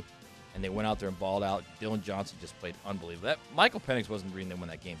 including me, and they went out there and balled out. Dylan Johnson just played unbelievable. Michael Penix wasn't the reason they won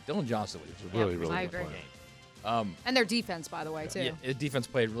that game. Dylan Johnson was really good game. And their defense, by the way, too. Yeah, the defense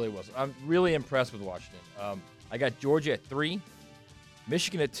played really well. So I'm really impressed with Washington. I got Georgia at 3,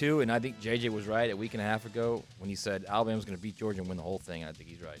 Michigan at 2, and I think JJ was right a week and a half ago when he said Alabama's going to beat Georgia and win the whole thing. I think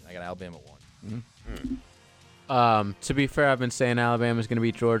he's right. I got Alabama at 1. To be fair, I've been saying Alabama's going to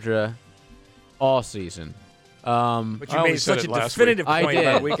beat Georgia all season. But you made such a definitive point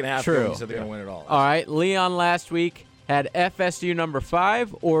about a week and a half ago. You said they're going to win it all. All right, Leon last week had FSU number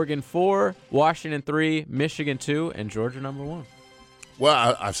 5, Oregon 4, Washington 3, Michigan 2, and Georgia number 1.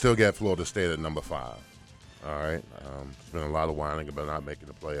 Well, I've still got Florida State at number 5. All right. There's been a lot of whining about not making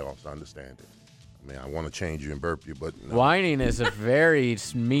the playoffs. I understand it. I mean, I want to change you and burp you, but no. Whining is a very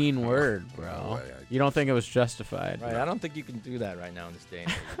mean word, bro. You don't think it was justified? Right. I don't think you can do that right now in this day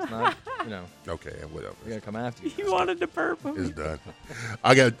and age. It's not, Okay, whatever. We're gonna come after you. You wanted to burp him. It's done.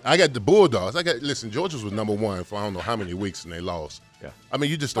 I got the Bulldogs. Listen, Georgia's was number 1 for I don't know how many weeks, and they lost. Yeah. I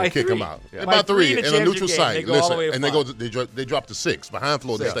mean, you just don't By kick 3. them out. Yeah. About By 3 3 in in a a neutral championship site. game, they go all the way to and 5. they dropped to 6 behind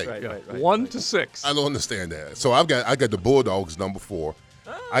Florida State. Right. 1 to 6. I don't understand that. So I got the Bulldogs number 4.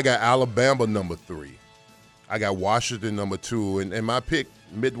 I got Alabama number 3. I got Washington number 2, and my pick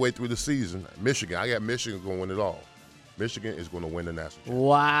midway through the season, Michigan. I got Michigan going to win it all. Michigan is going to win the national championship.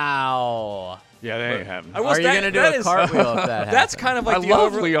 Wow. Yeah, they ain't happening. Are you going to do a cartwheel if that happens? That's kind of like I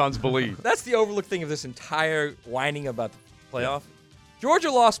love Leon's belief. That's the overlooked thing of this entire whining about the playoff.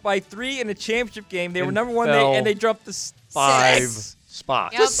 Georgia lost by 3 in a championship game. They were number 1, and they dropped to 5 6.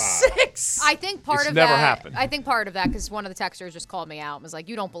 spots. Yep. 6. I think part It's of never that. happened. I think part of that because one of the texters just called me out and was like,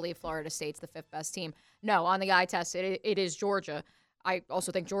 "You don't believe Florida State's the 5th best team?" No, on the eye test, it is Georgia. I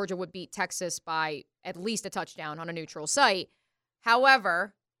also think Georgia would beat Texas by at least a touchdown on a neutral site.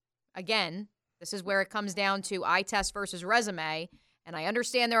 However, again, this is where it comes down to eye test versus resume. And I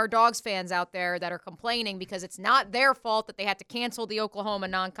understand there are Dogs fans out there that are complaining because it's not their fault that they had to cancel the Oklahoma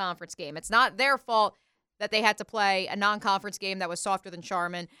non-conference game. It's not their fault that they had to play a non-conference game that was softer than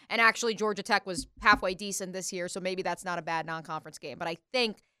Charmin. And actually, Georgia Tech was halfway decent this year, so maybe that's not a bad non-conference game. But I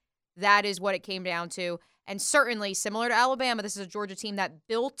think that is what it came down to. And certainly, similar to Alabama, this is a Georgia team that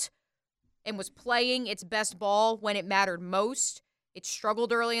built and was playing its best ball when it mattered most. It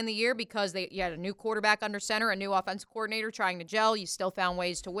struggled early in the year because you had a new quarterback under center, a new offensive coordinator trying to gel. You still found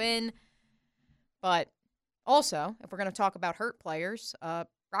ways to win. But also, if we're going to talk about hurt players,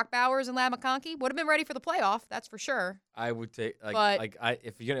 Brock Bowers and Ladd McConkey would have been ready for the playoff. That's for sure. I would take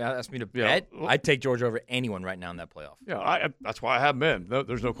if you're gonna ask me to Yeah. bet, I'd take Georgia over anyone right now in that playoff. Yeah, that's why I have them in.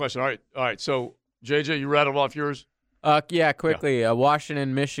 There's no question. All right. So, JJ, you rattled off yours? Yeah, quickly.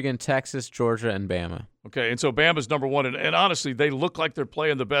 Washington, Michigan, Texas, Georgia, and Bama. Okay, and so Bama's number one. And honestly, they look like they're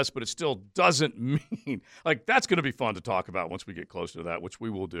playing the best, but it still doesn't mean – like, that's going to be fun to talk about once we get closer to that, which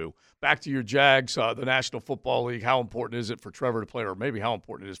we will do. Back to your Jags, the National Football League. How important is it for Trevor to play, or maybe how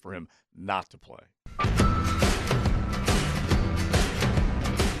important it is for him not to play?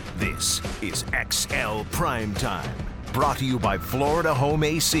 This is XL Primetime, brought to you by Florida Home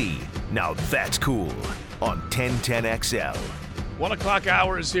AC. Now that's cool on 1010XL. 1 o'clock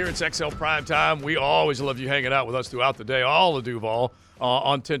hour is here. It's XL Primetime. We always love you hanging out with us throughout the day, all of Duval,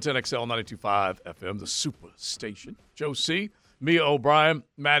 on 1010XL 92.5 FM, the Super Station. Joe C., Mia O'Brien,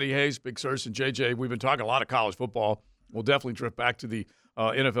 Matty Hayes, Big Sirs, and JJ. We've been talking a lot of college football. We'll definitely drift back to the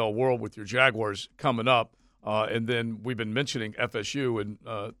NFL world with your Jaguars coming up. And then we've been mentioning FSU, and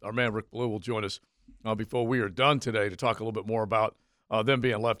our man Rick Blue will join us before we are done today to talk a little bit more about them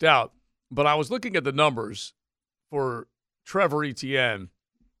being left out. But I was looking at the numbers for Trevor Etienne,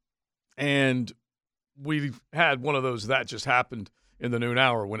 and we had one of those that just happened in the noon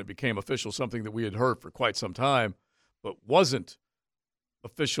hour when it became official, something that we had heard for quite some time, but wasn't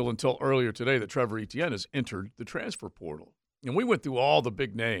official until earlier today, that Trevor Etienne has entered the transfer portal. And we went through all the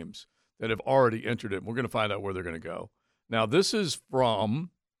big names that have already entered it, and we're going to find out where they're going to go. Now, this is from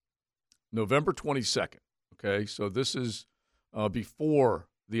November 22nd, okay? So this is before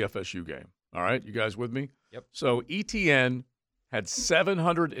the FSU game. All right, you guys with me? Yep. So Etienne had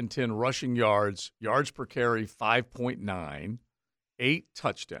 710 rushing yards, yards per carry 5.9, 8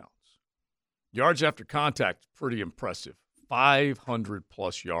 touchdowns. Yards after contact, pretty impressive,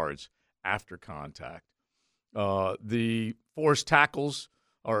 500-plus yards after contact. The forced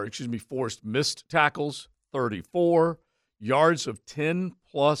missed tackles, 34. Yards of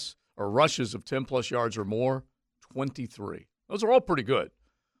 10-plus or rushes of 10-plus yards or more, 23. Those are all pretty good.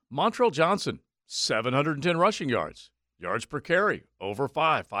 Montrell Johnson, 710 rushing yards. Yards per carry, over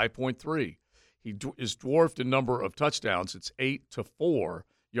 5.3. He is dwarfed in number of touchdowns. It's 8-4.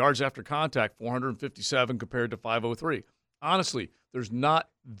 Yards after contact, 457 compared to 503. Honestly, there's not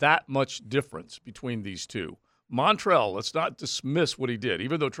that much difference between these two. Montrell, let's not dismiss what he did.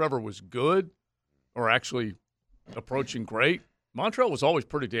 Even though Trevor was good, or actually approaching great, Montrell was always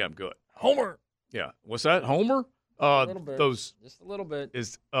pretty damn good. Homer. Yeah. What's that? Homer? A little bit. Just a little bit.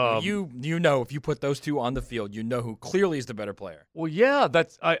 You know, if you put those two on the field, you know who clearly is the better player. Well, yeah,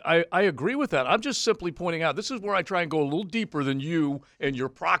 I agree with that. I'm just simply pointing out, this is where I try and go a little deeper than you and your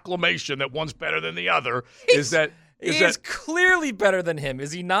proclamation that one's better than the other. He is clearly better than him,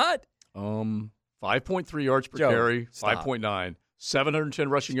 is he not? 5.3 yards per carry, 5.9. 710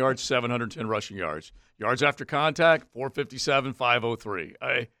 rushing yards, 710 rushing yards. Yards after contact, 457,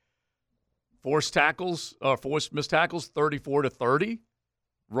 503. Forced missed tackles, 34-30.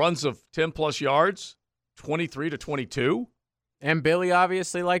 Runs of 10-plus yards, 23-22. And Billy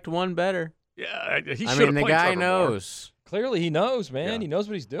obviously liked one better. Yeah, he should have the played guy Trevor knows. Clearly he knows, man. Yeah. He knows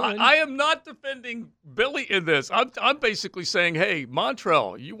what he's doing. I am not defending Billy in this. I'm basically saying, hey,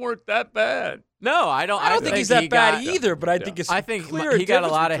 Montrell, you weren't that bad. No, I don't think he's that bad either, but I think it's clear he got a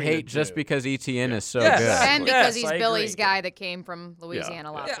lot of hate just because Etienne is so good. And because he's I Billy's agree. guy that came from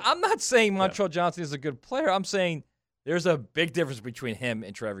Louisiana last year. I'm not saying Montrell Johnson is a good player. I'm saying there's a big difference between him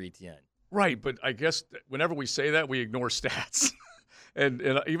and Trevor Etienne. Right, but I guess whenever we say that, we ignore stats. and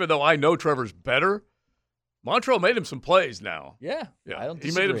even though I know Trevor's better, Montrell made him some plays now. Yeah, I don't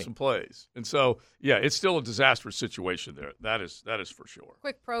disagree. He made him some plays. And so, yeah, it's still a disastrous situation there. That is for sure.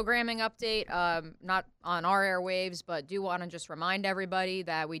 Quick programming update, not on our airwaves, but do want to just remind everybody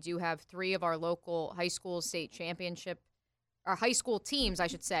that we do have 3 of our local high school state championship, or high school teams, I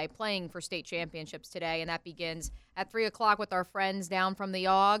should say, playing for state championships today, and that begins at 3 o'clock with our friends down from the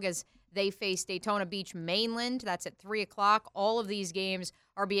Aug as they face Daytona Beach Mainland. That's at 3 o'clock. All of these games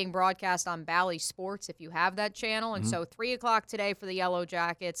are being broadcast on Bally Sports if you have that channel. And so 3 o'clock today for the Yellow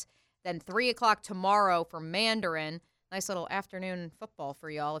Jackets, then 3 o'clock tomorrow for Mandarin. Nice little afternoon football for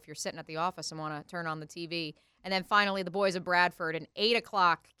y'all if you're sitting at the office and want to turn on the TV. And then finally the boys of Bradford, an 8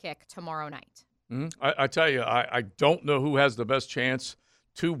 o'clock kick tomorrow night. I tell you, I don't know who has the best chance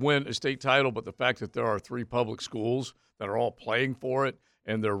to win a state title, but the fact that there are 3 public schools that are all playing for it,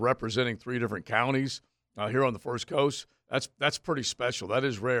 and they're representing 3 different counties here on the First Coast, that's pretty special. That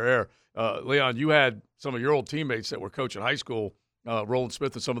is rare air. Leon, you had some of your old teammates that were coaching high school Roland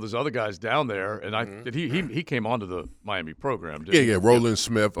Smith and some of those other guys down there, and he came onto the Miami program. Didn't Yeah. Roland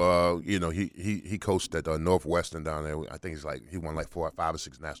Smith. He coached at Northwestern down there. I think he won like 5 or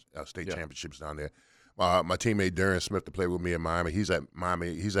 6 state championships down there. My teammate Darren Smith to play with me in Miami. He's at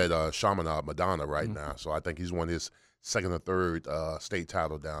Miami. He's at Chaminade Madonna right now. So I think he's won his second or third state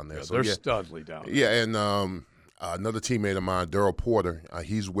title down there. Yeah, so they're studly down there. Yeah, and another teammate of mine, Daryl Porter.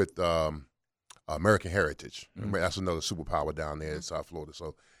 He's with American Heritage. That's another superpower down there in South Florida.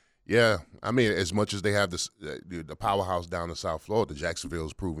 So, yeah, I mean, as much as they have the powerhouse down in South Florida,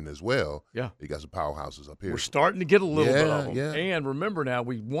 Jacksonville's proven as well. Yeah, they got some powerhouses up here. We're starting to get a little bit of them. Yeah. And remember now,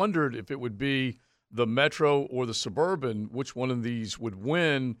 we wondered if it would be the Metro or the Suburban, which one of these would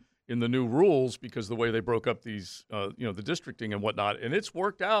win in the new rules because the way they broke up these, the districting and whatnot. And it's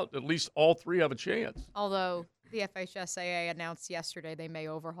worked out. At least all three have a chance. Although the FHSAA announced yesterday they may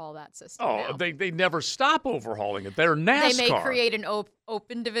overhaul that system. Oh, they never stop overhauling it. They're NASCAR. They may create an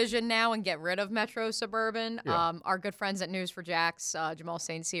open division now and get rid of Metro Suburban. Yeah. Our good friends at News for Jax, Jamal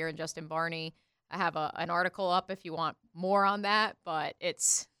St. Cyr and Justin Barney, I have an article up if you want more on that, but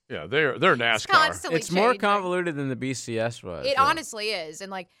it's... Yeah, they're NASCAR. It's constantly It's more changing. convoluted than the BCS was. It honestly is.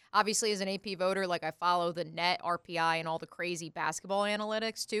 And, obviously as an AP voter, I follow the net, RPI, and all the crazy basketball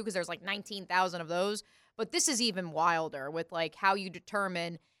analytics, too, because there's, 19,000 of those. But this is even wilder with, how you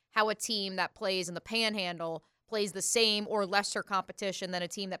determine how a team that plays in the Panhandle plays the same or lesser competition than a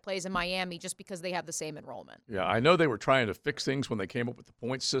team that plays in Miami just because they have the same enrollment. Yeah, I know they were trying to fix things when they came up with the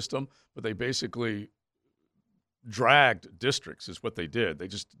point system, but they basically dragged districts is what they did. They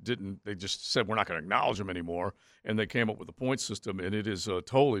just said we're not going to acknowledge them anymore, and they came up with the point system, and it is a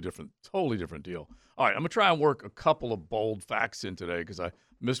totally different deal. All right, I'm going to try and work a couple of bold facts in today because I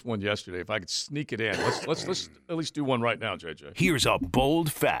missed one yesterday. If I could sneak it in, let's at least do one right now, JJ. Here's a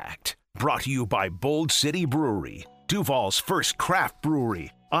bold fact brought to you by Bold City Brewery, Duval's first craft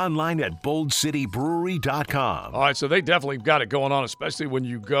brewery. Online at boldcitybrewery.com. All right, so they definitely got it going on, especially when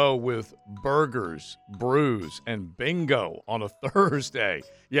you go with burgers, brews, and bingo on a Thursday.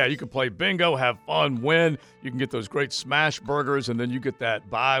 Yeah, you can play bingo, have fun, win. You can get those great smash burgers, and then you get that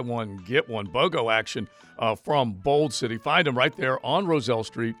buy one, get one BOGO action from Bold City. Find them right there on Roselle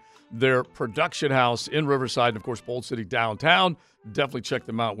Street, their production house in Riverside, and, of course, Bold City downtown. Definitely check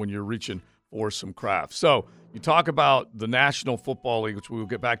them out when you're reaching for some craft. So you talk about the National Football League, which we will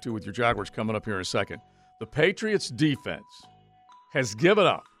get back to with your Jaguars coming up here in a second. The Patriots defense has given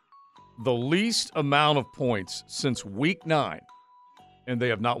up the least amount of points since Week 9, and they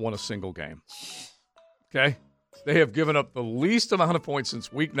have not won a single game. Okay? They have given up the least amount of points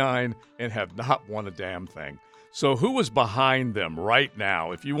since Week 9 and have not won a damn thing. So who is behind them right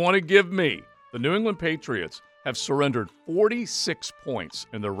now? If you want to give me, the New England Patriots have surrendered 46 points,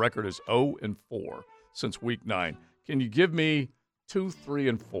 and their record is 0-4 since Week 9. Can you give me 2, 3,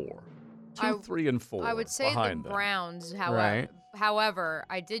 and 4? 2, 3, and 4. I would say behind the them. Browns. Right. However,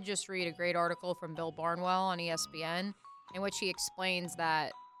 I did just read a great article from Bill Barnwell on ESPN in which he explains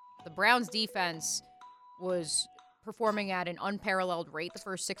that the Browns defense was performing at an unparalleled rate the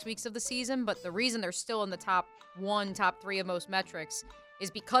first 6 weeks of the season, but the reason they're still in the top 3 of most metrics is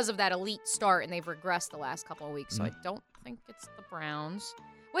because of that elite start, and they've regressed the last couple of weeks. So I don't think it's the Browns.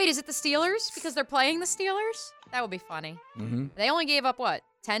 Wait, is it the Steelers? Because they're playing the Steelers? That would be funny. Mm-hmm. They only gave up,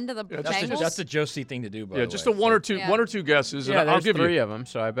 10 to the Bengals? That's a Josie thing to do, by the way. Just a one or two guesses. Yeah, and there's I'll give 3 you, of them,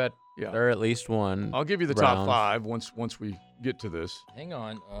 so I bet there are at least one. I'll give you the Browns. top 5 once we get to this. Hang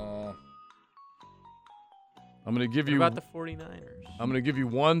on. I'm going to give What you about the 49ers? I'm going to give you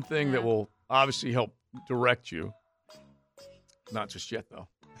one thing that will obviously help direct you. Not just yet, though.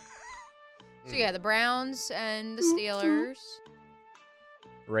 So, the Browns and the Steelers.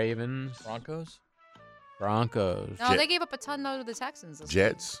 Ravens. Broncos. No, they gave up a ton, though, to the Texans this week.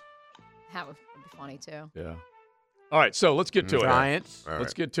 Jets. That would be funny, too. Yeah. All right, so let's get to it. Giants.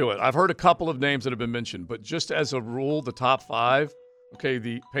 Let's get to it. I've heard a couple of names that have been mentioned, but just as a rule, the top 5, okay,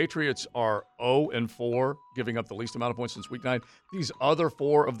 the Patriots are 0-4, giving up the least amount of points since Week 9. These other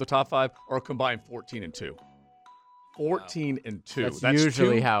 4 of the top 5 are combined 14-2. 14-2. That's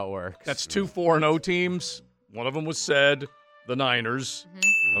usually how it works. That's 2 4-0 teams. One of them was said, the Niners.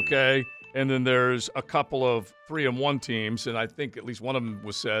 Okay, and then there's a couple of 3-1 teams, and I think at least one of them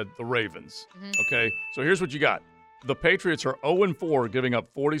was said, the Ravens. Okay, so here's what you got. The Patriots are 0-4, giving up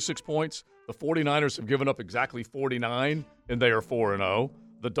 46 points. The 49ers have given up exactly 49, and they are 4-0.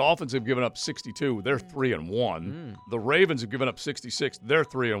 The Dolphins have given up 62. They're 3-1. The Ravens have given up 66. They're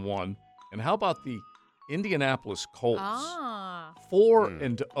 3-1. And how about the Indianapolis Colts?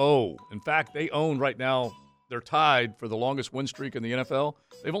 4-0. In fact, they own right now, they're tied for the longest win streak in the NFL.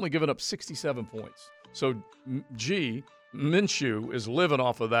 They've only given up 67 points. So, Minshew is living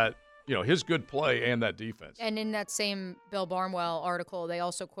off of that, his good play and that defense. And in that same Bill Barnwell article, they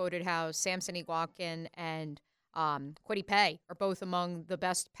also quoted how Samson Eguakin and Kwity Paye are both among the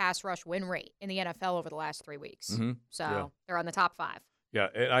best pass rush win rate in the NFL over the last 3 weeks. Mm-hmm. So they're on the top 5. Yeah,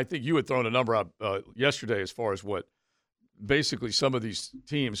 and I think you had thrown a number out yesterday as far as what basically some of these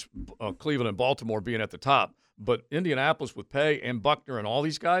teams, Cleveland and Baltimore being at the top, but Indianapolis with Paye and Buckner and all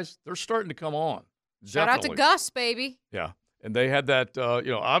these guys, they're starting to come on. Shout out to Gus, baby. Yeah, and they had that,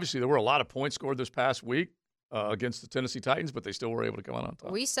 obviously there were a lot of points scored this past week against the Tennessee Titans, but they still were able to come out on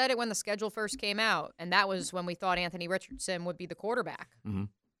top. We said it when the schedule first came out, and that was when we thought Anthony Richardson would be the quarterback. Mm-hmm.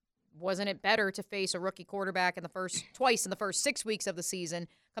 Wasn't it better to face a rookie quarterback twice in the first 6 weeks of the season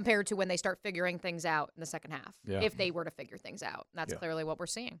compared to when they start figuring things out in the second half, if they were to figure things out? And that's clearly what we're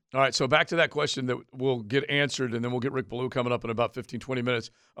seeing. All right, so back to that question that will get answered, and then we'll get Rick Ballou coming up in about 15, 20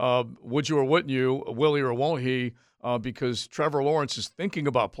 minutes. Would you or wouldn't you, will he or won't he, because Trevor Lawrence is thinking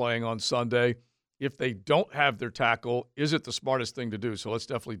about playing on Sunday. If they don't have their tackle, is it the smartest thing to do? So let's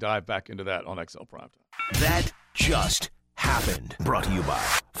definitely dive back into that on XL Primetime. That just happened. Brought to you by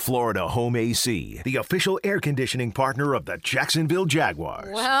Florida Home AC, the official air conditioning partner of the Jacksonville Jaguars.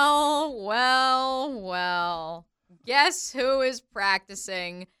 Well. Guess who is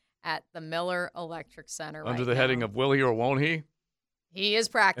practicing at the Miller Electric Center Under the heading of will he or won't he? He is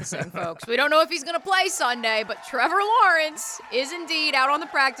practicing, folks. We don't know if he's going to play Sunday, but Trevor Lawrence is indeed out on the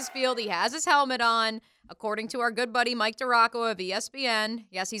practice field. He has his helmet on, according to our good buddy Mike DiRocco of ESPN.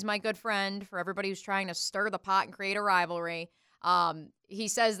 Yes, he's my good friend for everybody who's trying to stir the pot and create a rivalry. He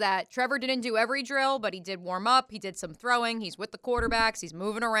says that Trevor didn't do every drill, but he did warm up. He did some throwing. He's with the quarterbacks. He's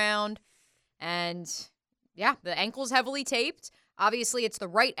moving around. And, the ankle's heavily taped. Obviously, it's the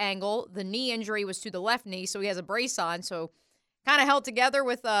right ankle. The knee injury was to the left knee, so he has a brace on. So kind of held together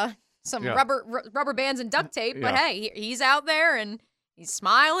with some rubber bands and duct tape. But, hey, he's out there, and he's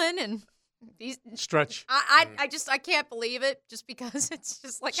smiling, and he's stretch. I can't believe it just because it's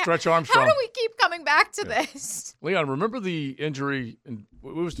just like Stretch Armstrong. How do we keep coming back to this? Leon, remember the injury it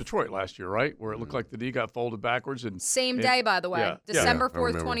was Detroit last year, right? Where it looked like the knee got folded backwards and same day, by the way. December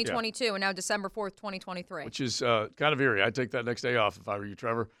 4th, 2022, and now December 4th, 2023. Which is kind of eerie. I'd take that next day off if I were you,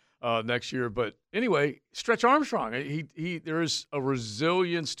 Trevor, next year. But anyway, Stretch Armstrong, there is a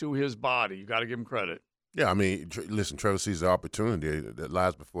resilience to his body. You got to give him credit. Yeah, I mean, listen, Trevor sees the opportunity that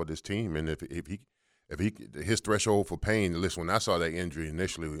lies before this team, and if his threshold for pain. Listen, when I saw that injury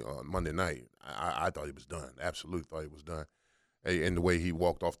initially on Monday night, I thought he was done. Absolutely thought he was done, in the way he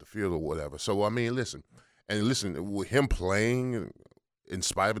walked off the field or whatever. So I mean, listen, with him playing in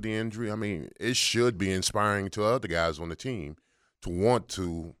spite of the injury, I mean, it should be inspiring to other guys on the team to want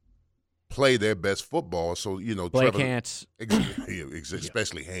to play their best football. So Blake Trevor, Hance,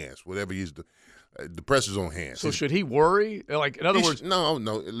 especially Hance, whatever he's the pressure's on Hance. So should he worry? Like, in other words, no.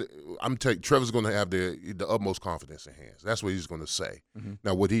 I'm telling you, Trevor's going to have the utmost confidence in Hance. That's what he's going to say. Mm-hmm.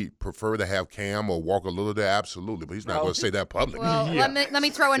 Now, would he prefer to have Cam or Walker Little there? Absolutely, but he's not going to say that publicly. Well, let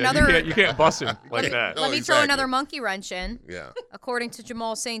me throw another. You can't bust him like that. Let me throw another monkey wrench in. Yeah. According to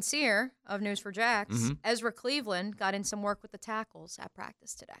Jamal St. Cyr of News for Jacks, Ezra Cleveland got in some work with the tackles at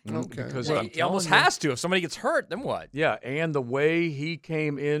practice today. Okay. Because he almost has to. If somebody gets hurt, then what? Yeah, and the way he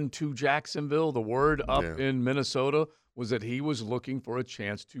came into Jacksonville, the word up in Minnesota was that he was looking for a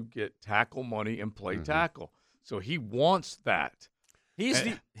chance to get tackle money and play tackle. So he wants that.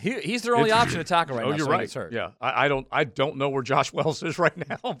 He's their only option to tackle right now. You're right. Hurt. Yeah, I don't know where Josh Wells is right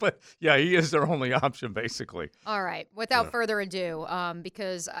now, but yeah, he is their only option basically. All right. Without further ado,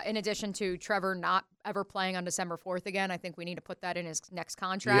 because in addition to Trevor not ever playing on December 4th again, I think we need to put that in his next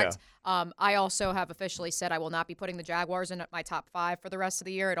contract. Yeah. I also have officially said I will not be putting the Jaguars in my top 5 for the rest of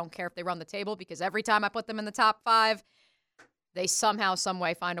the year. I don't care if they run the table because every time I put them in the top 5, they somehow, some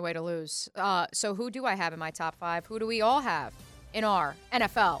way find a way to lose. So who do I have in my top 5? Who do we all have in our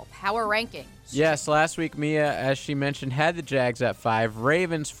NFL power rankings? Yes, last week Mia, as she mentioned, had the Jags at 5,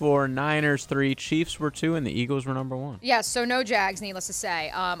 Ravens 4, Niners 3, Chiefs were 2, and the Eagles were number 1. Yes, so no Jags, needless to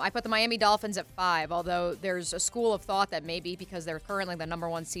say. I put the Miami Dolphins at 5, although there's a school of thought that maybe because they're currently the number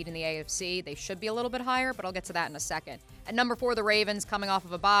 1 seed in the AFC, they should be a little bit higher, but I'll get to that in a second. At number 4, the Ravens, coming off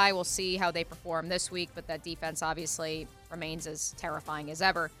of a bye. We'll see how they perform this week, but that defense obviously remains as terrifying as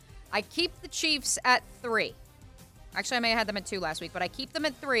ever. I keep the Chiefs at 3. Actually, I may have had them at 2 last week, but I keep them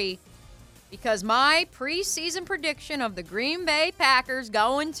at 3 because my preseason prediction of the Green Bay Packers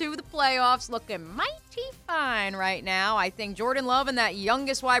going to the playoffs looking mighty fine right now. I think Jordan Love and that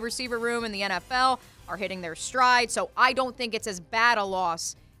youngest wide receiver room in the NFL are hitting their stride, so I don't think it's as bad a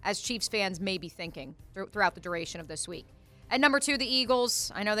loss as Chiefs fans may be thinking throughout the duration of this week. At number 2, the Eagles.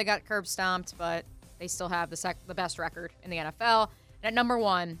 I know they got curb stomped, but They still have the best record in the NFL. And at number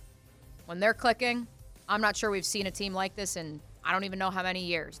 1, when they're clicking, I'm not sure we've seen a team like this in I don't even know how many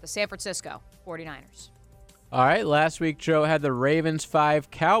years. The San Francisco 49ers. All right, last week Joe had the Ravens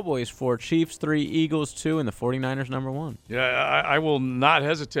 5, Cowboys 4, Chiefs 3, Eagles 2, and the 49ers number 1. Yeah, I will not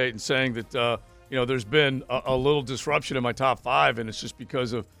hesitate in saying that there's been a little disruption in my top 5, and it's just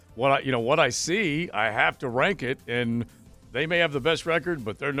because of what I see. I have to rank it, and they may have the best record,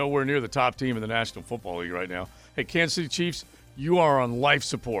 but they're nowhere near the top team in the National Football League right now. Hey, Kansas City Chiefs, you are on life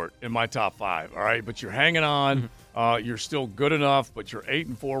support in my top 5, all right? But you're hanging on. You're still good enough, but you're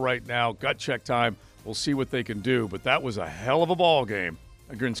 8-4 right now. Gut check time. We'll see what they can do. But that was a hell of a ball game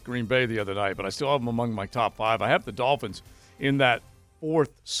against Green Bay the other night. But I still have them among my top 5. I have the Dolphins in that 4th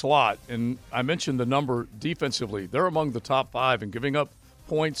slot. And I mentioned the number defensively. They're among the top 5 in giving up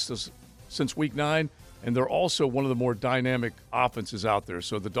points since Week 9. And they're also one of the more dynamic offenses out there.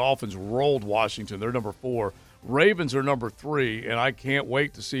 So the Dolphins rolled Washington. They're number 4. Ravens are number 3. And I can't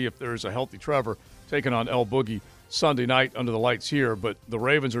wait to see if there's a healthy Trevor taking on El Boogie Sunday night under the lights here. But the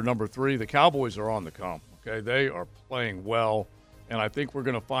Ravens are number 3. The Cowboys are on the come. Okay, they are playing well. And I think we're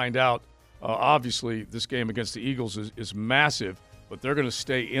going to find out, obviously, this game against the Eagles is massive. But they're going to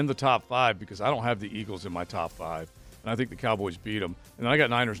stay in the top 5 because I don't have the Eagles in my top 5. And I think the Cowboys beat them. And I got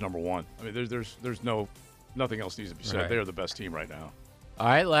Niners number 1. I mean, there's nothing else needs to be said. Right. They are the best team right now. All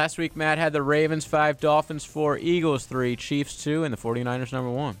right, last week Matt had the Ravens 5, Dolphins 4, Eagles 3, Chiefs 2, and the 49ers number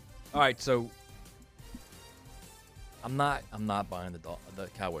 1. All right, so I'm not buying the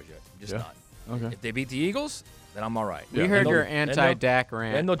Cowboys yet. I'm just not. Okay. If they beat the Eagles, then I'm all right. We heard your anti-Dak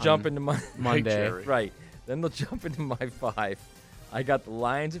rant. Then they'll jump into my Monday. Right. Then they'll jump into my 5. I got the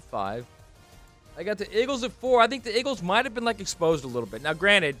Lions at 5. I got the Eagles at 4. I think the Eagles might have been exposed a little bit. Now,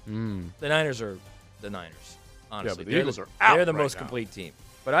 granted, the Niners are the Niners. Honestly, yeah, but the Eagles are out. They're the right most now. complete team.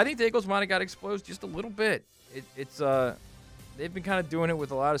 But I think the Eagles might have got exposed just a little bit. They've been kind of doing it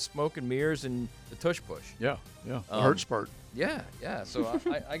with a lot of smoke and mirrors and the tush push. Yeah. The hurt spurt. Yeah. So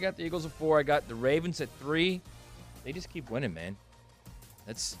I got the Eagles at 4. I got the Ravens at 3. They just keep winning, man.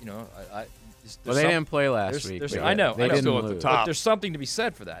 That's Well, they didn't play last week. I know. They I know. didn't Still at the lose. top. But there's something to be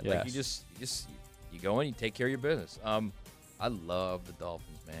said for that. Yes. Like you go in, you take care of your business. I love the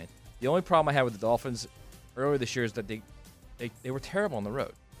Dolphins, man. The only problem I had with the Dolphins earlier this year is that they were terrible on the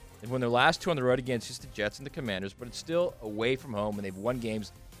road. They've won their last 2 on the road against just the Jets and the Commanders, but it's still away from home, and they've won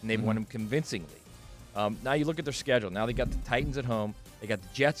games, and they've won them convincingly. Now you look at their schedule. Now they got the Titans at home. They got the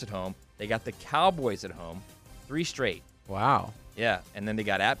Jets at home. They got the Cowboys at home. 3 straight. Wow. Yeah, and then they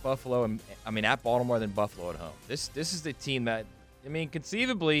got at Baltimore, then Buffalo at home. This is the team that,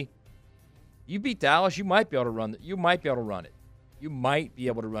 conceivably, you beat Dallas, you might be able to run it. You might be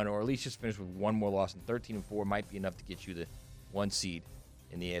able to run it, or at least just finish with 1 more loss. And 13-4 might be enough to get you the 1 seed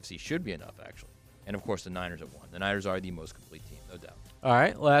in the AFC. Should be enough, actually. And of course, the Niners at 1. The Niners are the most complete team, no doubt. All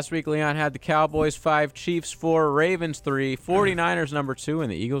right, last week Leon had the Cowboys 5, Chiefs 4, Ravens 3, 49ers number 2,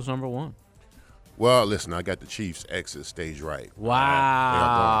 and the Eagles number 1. Well, listen, I got the Chiefs exit stage right.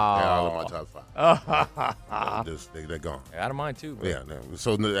 Wow. They're all in my top 5. They're gone. Out of mine, too, bro. Yeah.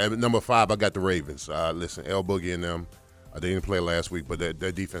 So at number 5, I got the Ravens. Listen, El Boogie and them, they didn't play last week, but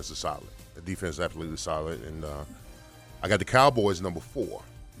their defense is solid. The defense is absolutely solid. And I got the Cowboys number 4.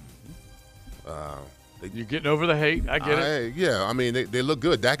 You're getting over the hate. I get it. Yeah, they look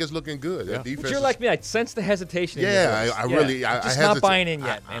good. Dak is looking good. Yeah. That defense But you're like me. I sense the hesitation. Yeah, in your voice. I really. I'm just I not hesitate. buying in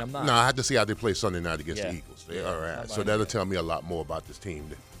yet, man. I'm not. No, I have to see how they play Sunday night against the Eagles. Yeah, All not right, so buying that'll yet. tell me a lot more about this team.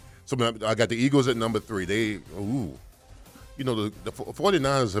 So I got the Eagles at number 3. The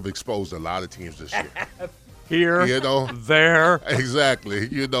 49ers have exposed a lot of teams this year. Here, there. Exactly.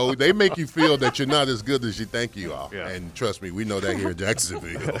 They make you feel that you're not as good as you think you are. Yeah. And trust me, we know that here in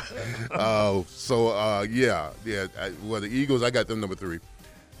Jacksonville. Well, the Eagles, I got them number 3.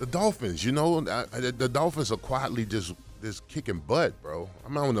 The Dolphins, the Dolphins are quietly just kicking butt, bro.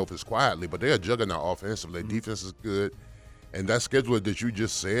 I don't know if it's quietly, but they're juggling our offense. Their defense is good. And that schedule that you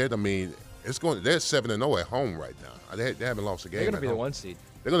just said, they're 7-0 at home right now. They haven't lost a game. They're going to be at the home. 1 seed.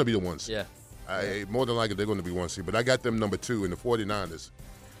 They're going to be the 1 seed. Yeah. More than likely, they're going to be 1 seed. But I got them number 2, and the 49ers,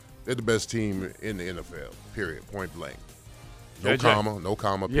 they're the best team in the NFL, period, point blank. No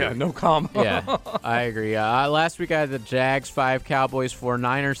comma. Period. Yeah, no comma. Yeah, I agree. Last week I had the Jags 5, Cowboys 4,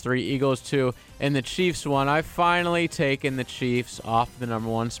 Niners 3, Eagles 2, and the Chiefs 1. I've finally taken the Chiefs off the number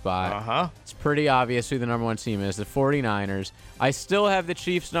 1 spot. Uh-huh. It's pretty obvious who the number 1 team is, the 49ers. I still have the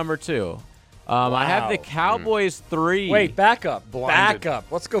Chiefs number 2. I have the Cowboys 3. Wait, back up. Blinded. Back up.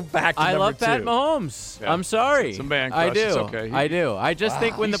 Let's go back to I number love 2. Pat Mahomes. Yeah. I'm sorry. It's a man I crush. do. It's okay. I do. I just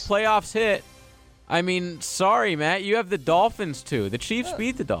think when the playoffs hit, I mean, sorry, Matt. You have the Dolphins, too. The Chiefs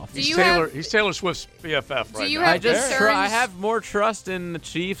beat the Dolphins. He's Taylor Swift's BFF right now. I have more trust in the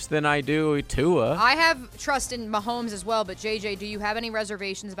Chiefs than I do Tua. I have trust in Mahomes as well, but JJ, do you have any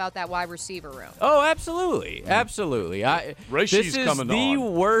reservations about that wide receiver room? Oh, absolutely. Absolutely. This is the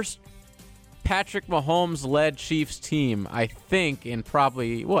worst Patrick Mahomes-led Chiefs team, I think, in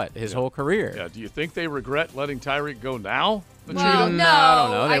probably, his whole career. Yeah. Do you think they regret letting Tyreek go now? Well, no. I don't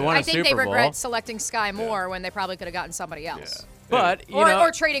know. They won a I think Super they Bowl. regret selecting Sky Moore when they probably could have gotten somebody else. Yeah. But,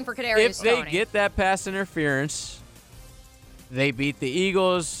 or trading for Kadarius if they get that pass interference, they beat the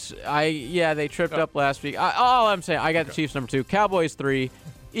Eagles. They tripped up last week. All I'm saying, I got the Chiefs number 2, Cowboys 3,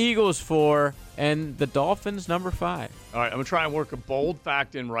 Eagles 4, and the Dolphins number 5. All right, I'm going to try and work a bold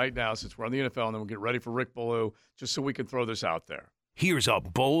fact in right now since we're on the NFL, and then we'll get ready for Rick Ballou, just so we can throw this out there. Here's a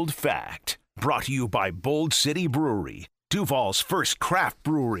bold fact brought to you by Bold City Brewery, Duval's first craft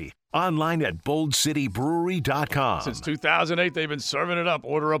brewery. Online at boldcitybrewery.com. Since 2008, they've been serving it up.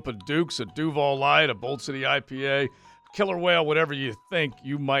 Order up a Duke's, a Duval Light, a Bold City IPA, Killer Whale, whatever you think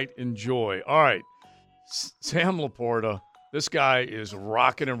you might enjoy. All right, Sam Laporta, this guy is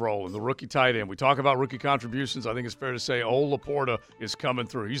rocking and rolling, the rookie tight end. We talk about rookie contributions. I think it's fair to say old Laporta is coming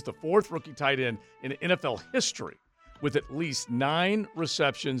through. He's the 4th rookie tight end in NFL history with at least 9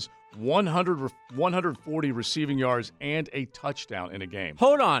 receptions, 140 receiving yards, and a touchdown in a game.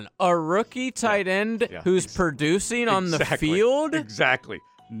 Hold on. A rookie tight end who's producing on the field? Exactly.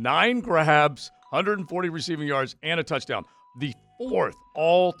 9 grabs, 140 receiving yards, and a touchdown. The 4th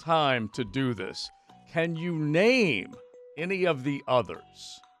all-time to do this. Can you name any of the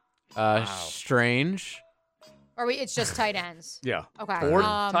others? Strange. It's just tight ends. Yeah. Okay.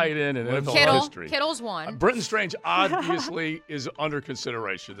 4th tight end in NFL history. Kittle's 1. Britton Strange obviously is under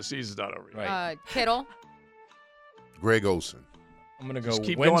consideration. The season's not over yet. Right. Kittle. Greg Olsen. I'm going to go Just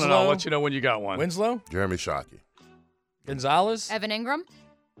keep Winslow. going, and I'll let you know when you got one. Winslow. Jeremy Shockey. Gonzalez. Evan Ingram.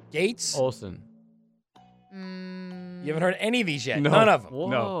 Gates. Olsen. You haven't heard any of these yet. No. None of them. Whoa.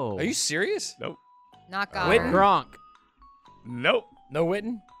 No. Are you serious? Nope. Not God. Gronk. Nope. No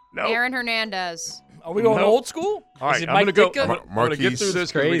Witten? Nope. Aaron Hernandez. Are we going Nope. old school? All Is right, it I'm Mike going to go. Ditka? I'm going to get through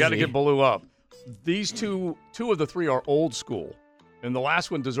this because we got to Crazy. get Ballou up. These two of the 3 are old school, and the last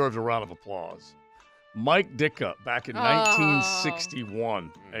one deserves a round of applause. Mike Ditka, back in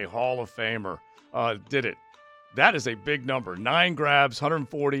 1961, a Hall of Famer, did it. That is a big number. 9 grabs,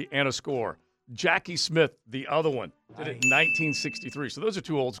 140, and a score. Jackie Smith, the other one, did it in 1963. So those are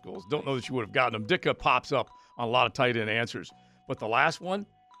 2 old schools. Don't know that you would have gotten them. Ditka pops up on a lot of tight end answers. But the last one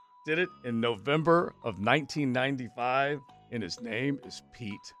did it in November of 1995, and his name is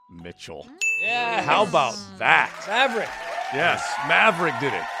Pete Mitchell. Yeah. How about that? Maverick. Yes, Maverick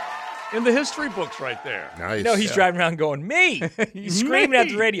did it. In the history books right there. Nice. No, he's driving around going, me. He's screaming at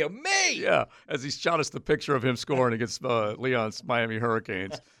the radio, me. Yeah, as he shot us the picture of him scoring against Leon's Miami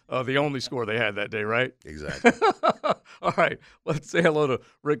Hurricanes. The only score they had that day, right? Exactly. All right, let's say hello to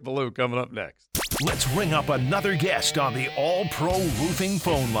Rick Ballou coming up next. Let's ring up another guest on the All-Pro Roofing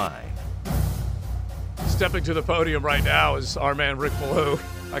phone line. Stepping to the podium right now is our man Rick Ballou.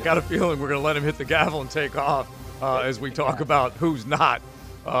 I got a feeling we're going to let him hit the gavel and take off as we talk about who's not.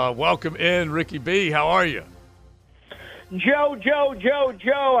 Welcome in, Ricky B. How are you?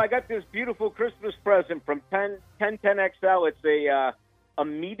 Joe, I got this beautiful Christmas present from 1010XL. It's a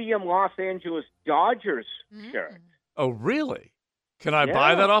medium Los Angeles Dodgers shirt. Oh, really? Can I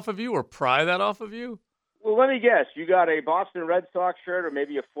buy that off of you or pry that off of you? Well, let me guess. You got a Boston Red Sox shirt or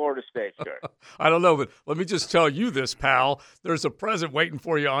maybe a Florida State shirt? I don't know, but let me just tell you this, pal. There's a present waiting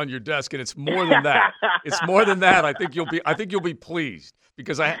for you on your desk, and it's more than that. It's more than that. I think you'll be pleased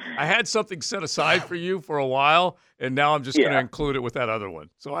because I had something set aside for you for a while, and now I'm just going to include it with that other one.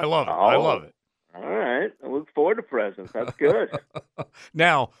 So I love it. I love it. All right. I look forward to presents. That's good.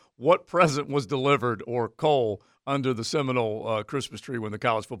 Now, what present was delivered or Cole under the Seminole Christmas tree when the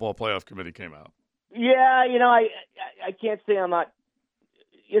College Football Playoff Committee came out? Yeah, I can't say I'm not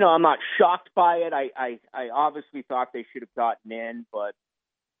shocked by it. I obviously thought they should have gotten in, but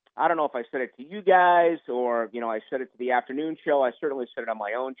I don't know if I said it to you guys or, I said it to the afternoon show. I certainly said it on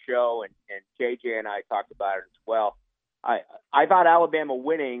my own show, and JJ and I talked about it as well. I thought Alabama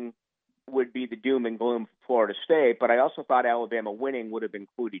winning would be the doom and gloom for Florida State, but I also thought Alabama winning would have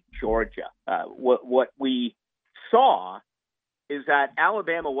included Georgia. What we saw is that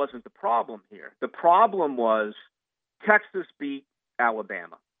Alabama wasn't the problem here. The problem was Texas beat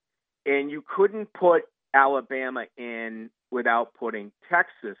Alabama, and you couldn't put Alabama in without putting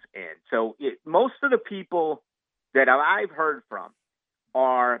Texas in. So most of the people that I've heard from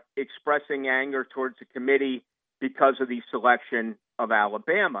are expressing anger towards the committee because of the selection of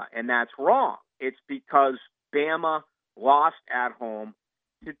Alabama, and that's wrong. It's because Bama lost at home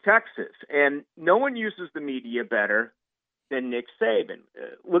to Texas. And no one uses the media better than Nick Saban.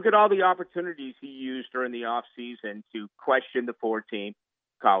 Look at all the opportunities he used during the offseason to question the 4-team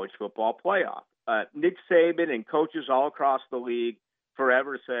college football playoff. Nick Saban and coaches all across the league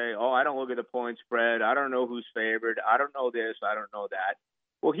forever say, oh, I don't look at the point spread. I don't know who's favored. I don't know this. I don't know that.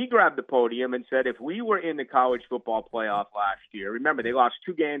 Well, he grabbed the podium and said, if we were in the college football playoff last year, remember, they lost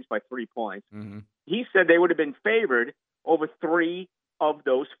 2 games by 3 points. Mm-hmm. He said they would have been favored over 3 of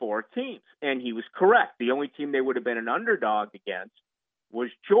those 4 teams. And he was correct. The only team they would have been an underdog against was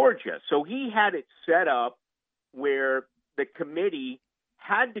Georgia. So he had it set up where the committee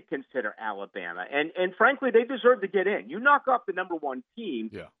had to consider Alabama. And frankly, they deserve to get in. You knock off the number 1 team,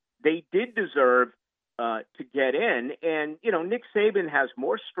 they did deserve to get in. And, you know, Nick Saban has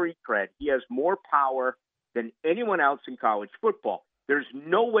more street cred. He has more power than anyone else in college football. There's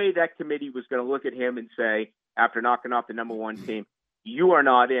no way that committee was going to look at him and say, after knocking off the number 1 team, you are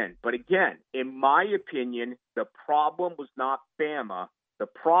not in. But again, in my opinion, the problem was not Bama. The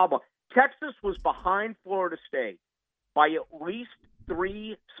problem, Texas was behind Florida State by at least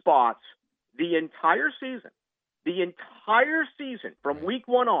 3 spots the entire season. The entire season, from week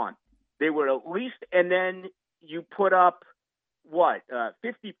 1 on, they were at least, and then you put up,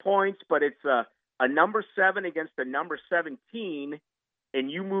 50 points, but it's a number 7 against a number 17,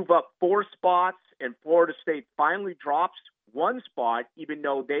 and you move up 4 spots, and Florida State finally drops 1 spot, even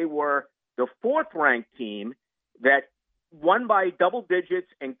though they were the 4th-ranked team that won by double digits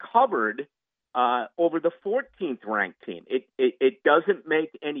and covered over the 14th-ranked team. It doesn't make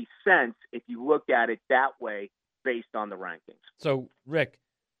any sense if you look at it that way based on the rankings. So, Rick,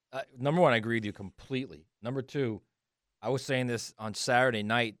 number 1, I agree with you completely. Number 2, I was saying this on Saturday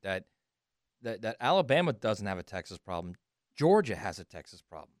night that Alabama doesn't have a Texas problem. Georgia has a Texas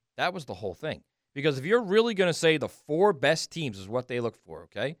problem. That was the whole thing. Because if you're really going to say the 4 best teams is what they look for,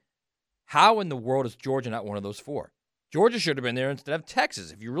 okay, how in the world is Georgia not one of those 4? Georgia should have been there instead of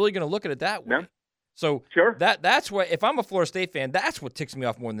Texas, if you're really going to look at it that way. Yeah. So sure. That's what, if I'm a Florida State fan, that's what ticks me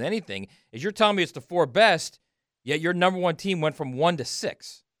off more than anything, is you're telling me it's the 4 best, yet your number 1 team went from 1 to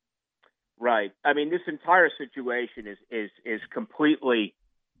 6. Right. I mean, this entire situation is completely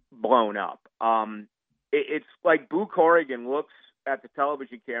blown up. It's like Boo Corrigan looks at the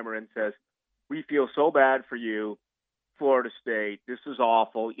television camera and says, we feel so bad for you, Florida State. This is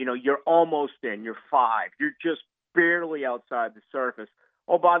awful. You know, you're almost in. You're 5. You're just barely outside the surface.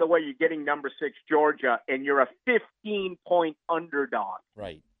 Oh, by the way, you're getting number 6 Georgia, and you're a 15-point underdog.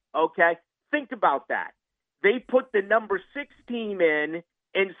 Right. Okay? Think about that. They put the number 6 team in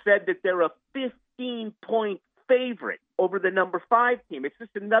and said that they're a 15-point favorite over the number 5 team. It's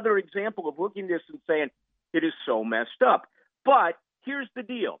just another example of looking at this and saying it is so messed up. But here's the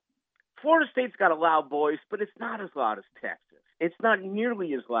deal. Florida State's got a loud voice, but it's not as loud as Texas. It's not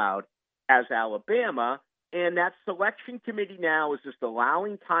nearly as loud as Alabama. And that selection committee now is just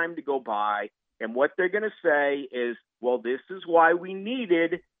allowing time to go by. And what they're going to say is, well, this is why we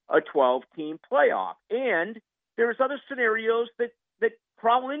needed a 12-team playoff. And there's other scenarios that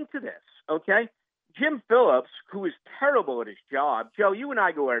crawl into this, okay? Jim Phillips, who is terrible at his job. Joe, you and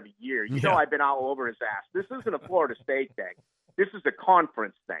I go every year. You know I've been all over his ass. This isn't a Florida State thing. This is a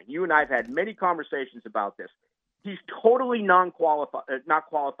conference thing. You and I have had many conversations about this. He's totally not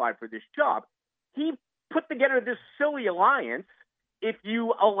qualified for this job. He put together this silly alliance. If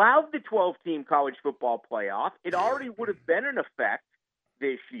you allowed the 12-team college football playoff, it already would have been in effect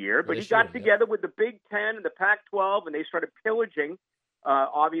this year. But he got together with the Big Ten and the Pac-12, and they started pillaging,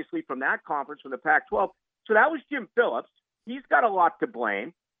 obviously, from that conference, from the Pac-12. So that was Jim Phillips. He's got a lot to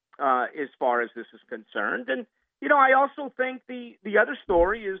blame as far as this is concerned. And, you know, I also think the other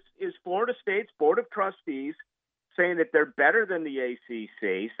story is Florida State's Board of Trustees saying that they're better than the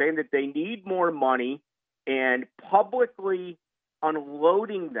ACC, saying that they need more money, and publicly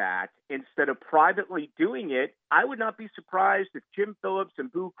unloading that instead of privately doing it. I would not be surprised if Jim Phillips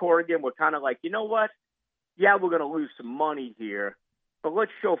and Boo Corrigan were kind of like, you know what? Yeah, we're going to lose some money here, but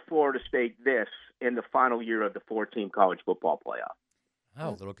let's show Florida State this in the final year of the 4-team college football playoff. Oh,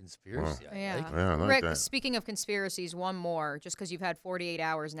 a little conspiracy. Wow. Yeah. I like Rick, that. speaking of conspiracies, one more, just because you've had 48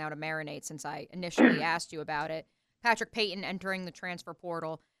 hours now to marinate since I initially asked you about it. Patrick Payton entering the transfer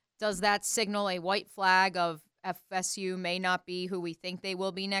portal. Does that signal a white flag of FSU may not be who we think they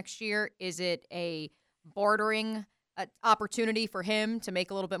will be next year? Is it a bartering opportunity for him to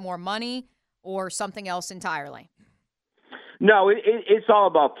make a little bit more money, or something else entirely? No, it's all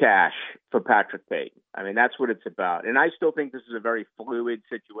about cash for Patrick Payton. I mean, that's what it's about. And I still think this is a very fluid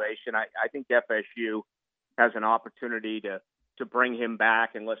situation. I think FSU has an opportunity to to bring him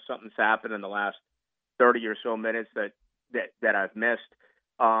back unless something's happened in the last 30 or so minutes that I've missed.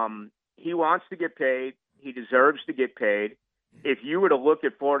 He wants to get paid. He deserves to get paid. If you were to look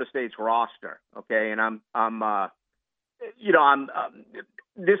at Florida State's roster, okay, and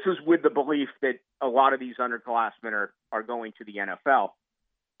this is with the belief that a lot of these underclassmen are going to the NFL.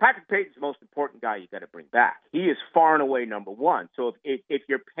 Patrick Payton's the most important guy you got to bring back. He is far and away number one. So if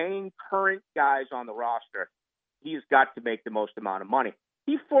you're paying current guys on the roster, he's got to make the most amount of money.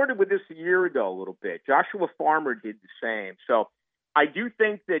 He flirted with this a year ago a little bit. Joshua Farmer did the same. So I do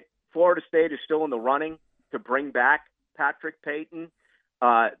think that Florida State is still in the running to bring back Patrick Payton.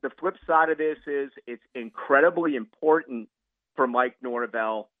 The flip side of this is it's incredibly important for Mike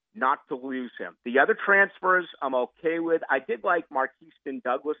Norvell not to lose him. The other transfers I'm okay with. I did like Marquiston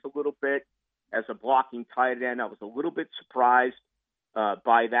Douglas a little bit as a blocking tight end. I was a little bit surprised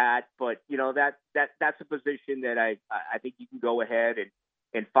by that, but that's a position that I think you can go ahead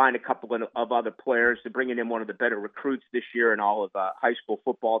and find a couple of other players to bring in one of the better recruits this year in all of high school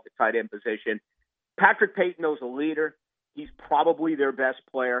football at the tight end position. Patrick Payton is a leader. He's probably their best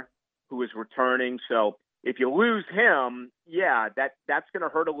player who is returning. So if you lose him, that's going to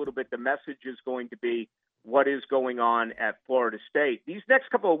hurt a little bit. The message is going to be what is going on at Florida State. These next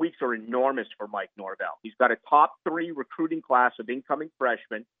couple of weeks are enormous for Mike Norvell. He's got a top 3 recruiting class of incoming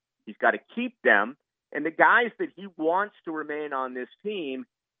freshmen. He's got to keep them. And the guys that he wants to remain on this team,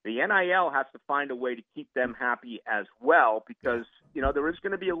 the NIL has to find a way to keep them happy as well, because, there is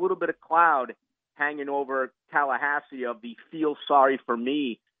going to be a little bit of cloud hanging over Tallahassee of the feel sorry for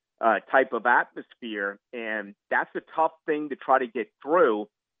me type of atmosphere. And that's a tough thing to try to get through.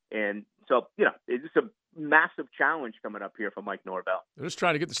 And so, it's a massive challenge coming up here for Mike Norvell. They're just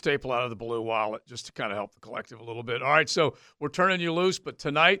trying to get the staple out of the blue wallet just to kind of help the collective a little bit. All right, so we're turning you loose, but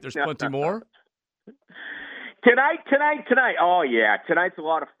tonight there's plenty more. Tonight. Oh, yeah. Tonight's a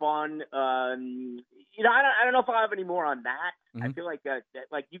lot of fun. I don't know if I'll have any more on that. Mm-hmm. I feel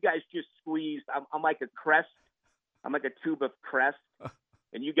like you guys just squeezed. I'm like a Crest. I'm like a tube of Crest.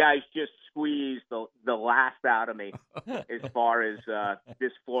 And you guys just squeezed the last out of me as far as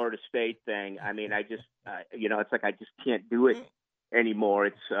this Florida State thing. I mean, I just, it's like I just can't do it anymore.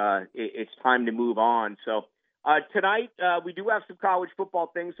 It's time to move on. So tonight we do have some college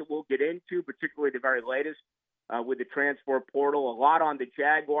football things that we'll get into, particularly the very latest with the transfer portal. A lot on the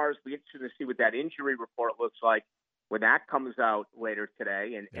Jaguars. We're interested to see what that injury report looks like when that comes out later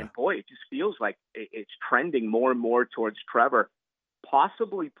today. And boy, it just feels like it's trending more and more towards Trevor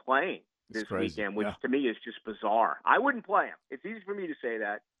possibly playing this weekend, which to me is just bizarre. I wouldn't play him. It's easy for me to say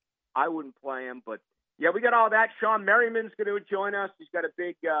that. I wouldn't play him, but we got all that. Sean Merriman's going to join us. He's got a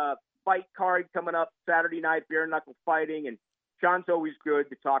big fight card coming up Saturday night, bare knuckle fighting, and Sean's always good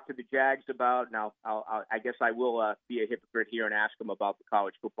to talk to the Jags about. Now, I guess I will be a hypocrite here and ask him about the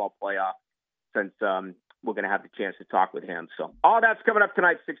college football playoff since we're going to have the chance to talk with him. So all that's coming up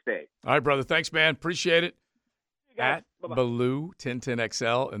tonight, 6 to 8. All right, brother. Thanks, man. Appreciate it. At Bye-bye. Baloo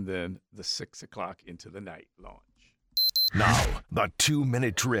 1010XL, and then the 6 o'clock into the night launch. Now, the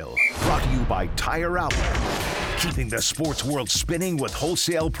 2-minute drill, brought to you by Tire Outlet. Keeping the sports world spinning with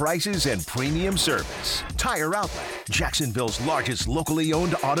wholesale prices and premium service. Tire Outlet, Jacksonville's largest locally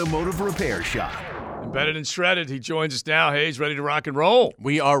owned automotive repair shop. Embedded and Shredded, he joins us now. Hey, he's ready to rock and roll.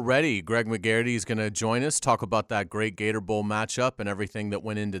 We are ready. Greg McGarity is going to join us, talk about that great Gator Bowl matchup and everything that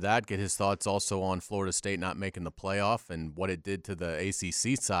went into that, get his thoughts also on Florida State not making the playoff and what it did to the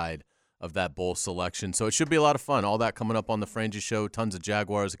ACC side of that bowl selection. So it should be a lot of fun. All that coming up on the Frangie Show. Tons of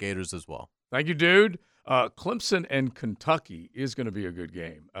Jaguars, Gators as well. Thank you, dude. Clemson and Kentucky is going to be a good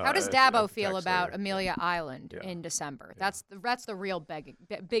game. How does Dabo feel about Amelia Island in December? That's the real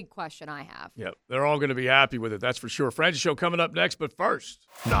big question I have. Yep, they're all going to be happy with it. That's for sure. Frangie Show coming up next, but first.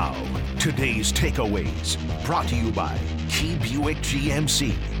 Now, today's takeaways, brought to you by Key Buick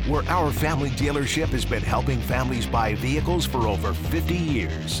GMC, where our family dealership has been helping families buy vehicles for over 50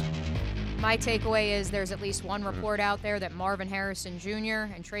 years. My takeaway is there's at least one report out there that Marvin Harrison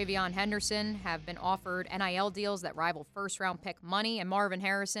Jr. and Travion Henderson have been offered NIL deals that rival first-round pick money, and Marvin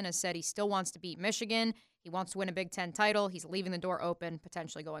Harrison has said he still wants to beat Michigan. He wants to win a Big Ten title. He's leaving the door open,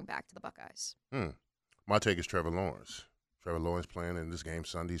 potentially going back to the Buckeyes. My take is Trevor Lawrence. Trevor Lawrence playing in this game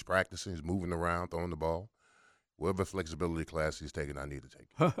Sunday. He's practicing. He's moving around, throwing the ball. Whatever flexibility class he's taking, I need to take.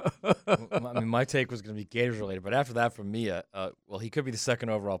 I mean, my take was going to be Gators related, but after that, for me, he could be the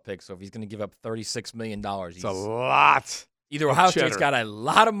second overall pick. So if he's going to give up $36 million, it's a lot. Either Ohio State's got a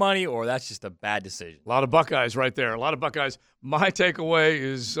lot of money, or that's just a bad decision. A lot of Buckeyes right there. A lot of Buckeyes. My takeaway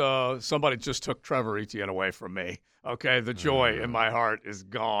is somebody just took Trevor Etienne away from me. Okay, the joy in my heart is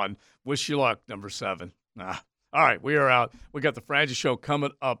gone. Wish you luck, number 7. All right, we are out. We got the Frangie Show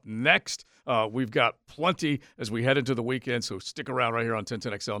coming up next. We've got plenty as we head into the weekend, so stick around right here on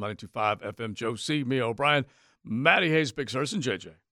 1010XL 92.5 FM. Joe C., Mia O'Brien, Matty Hayes, Big Surson, JJ.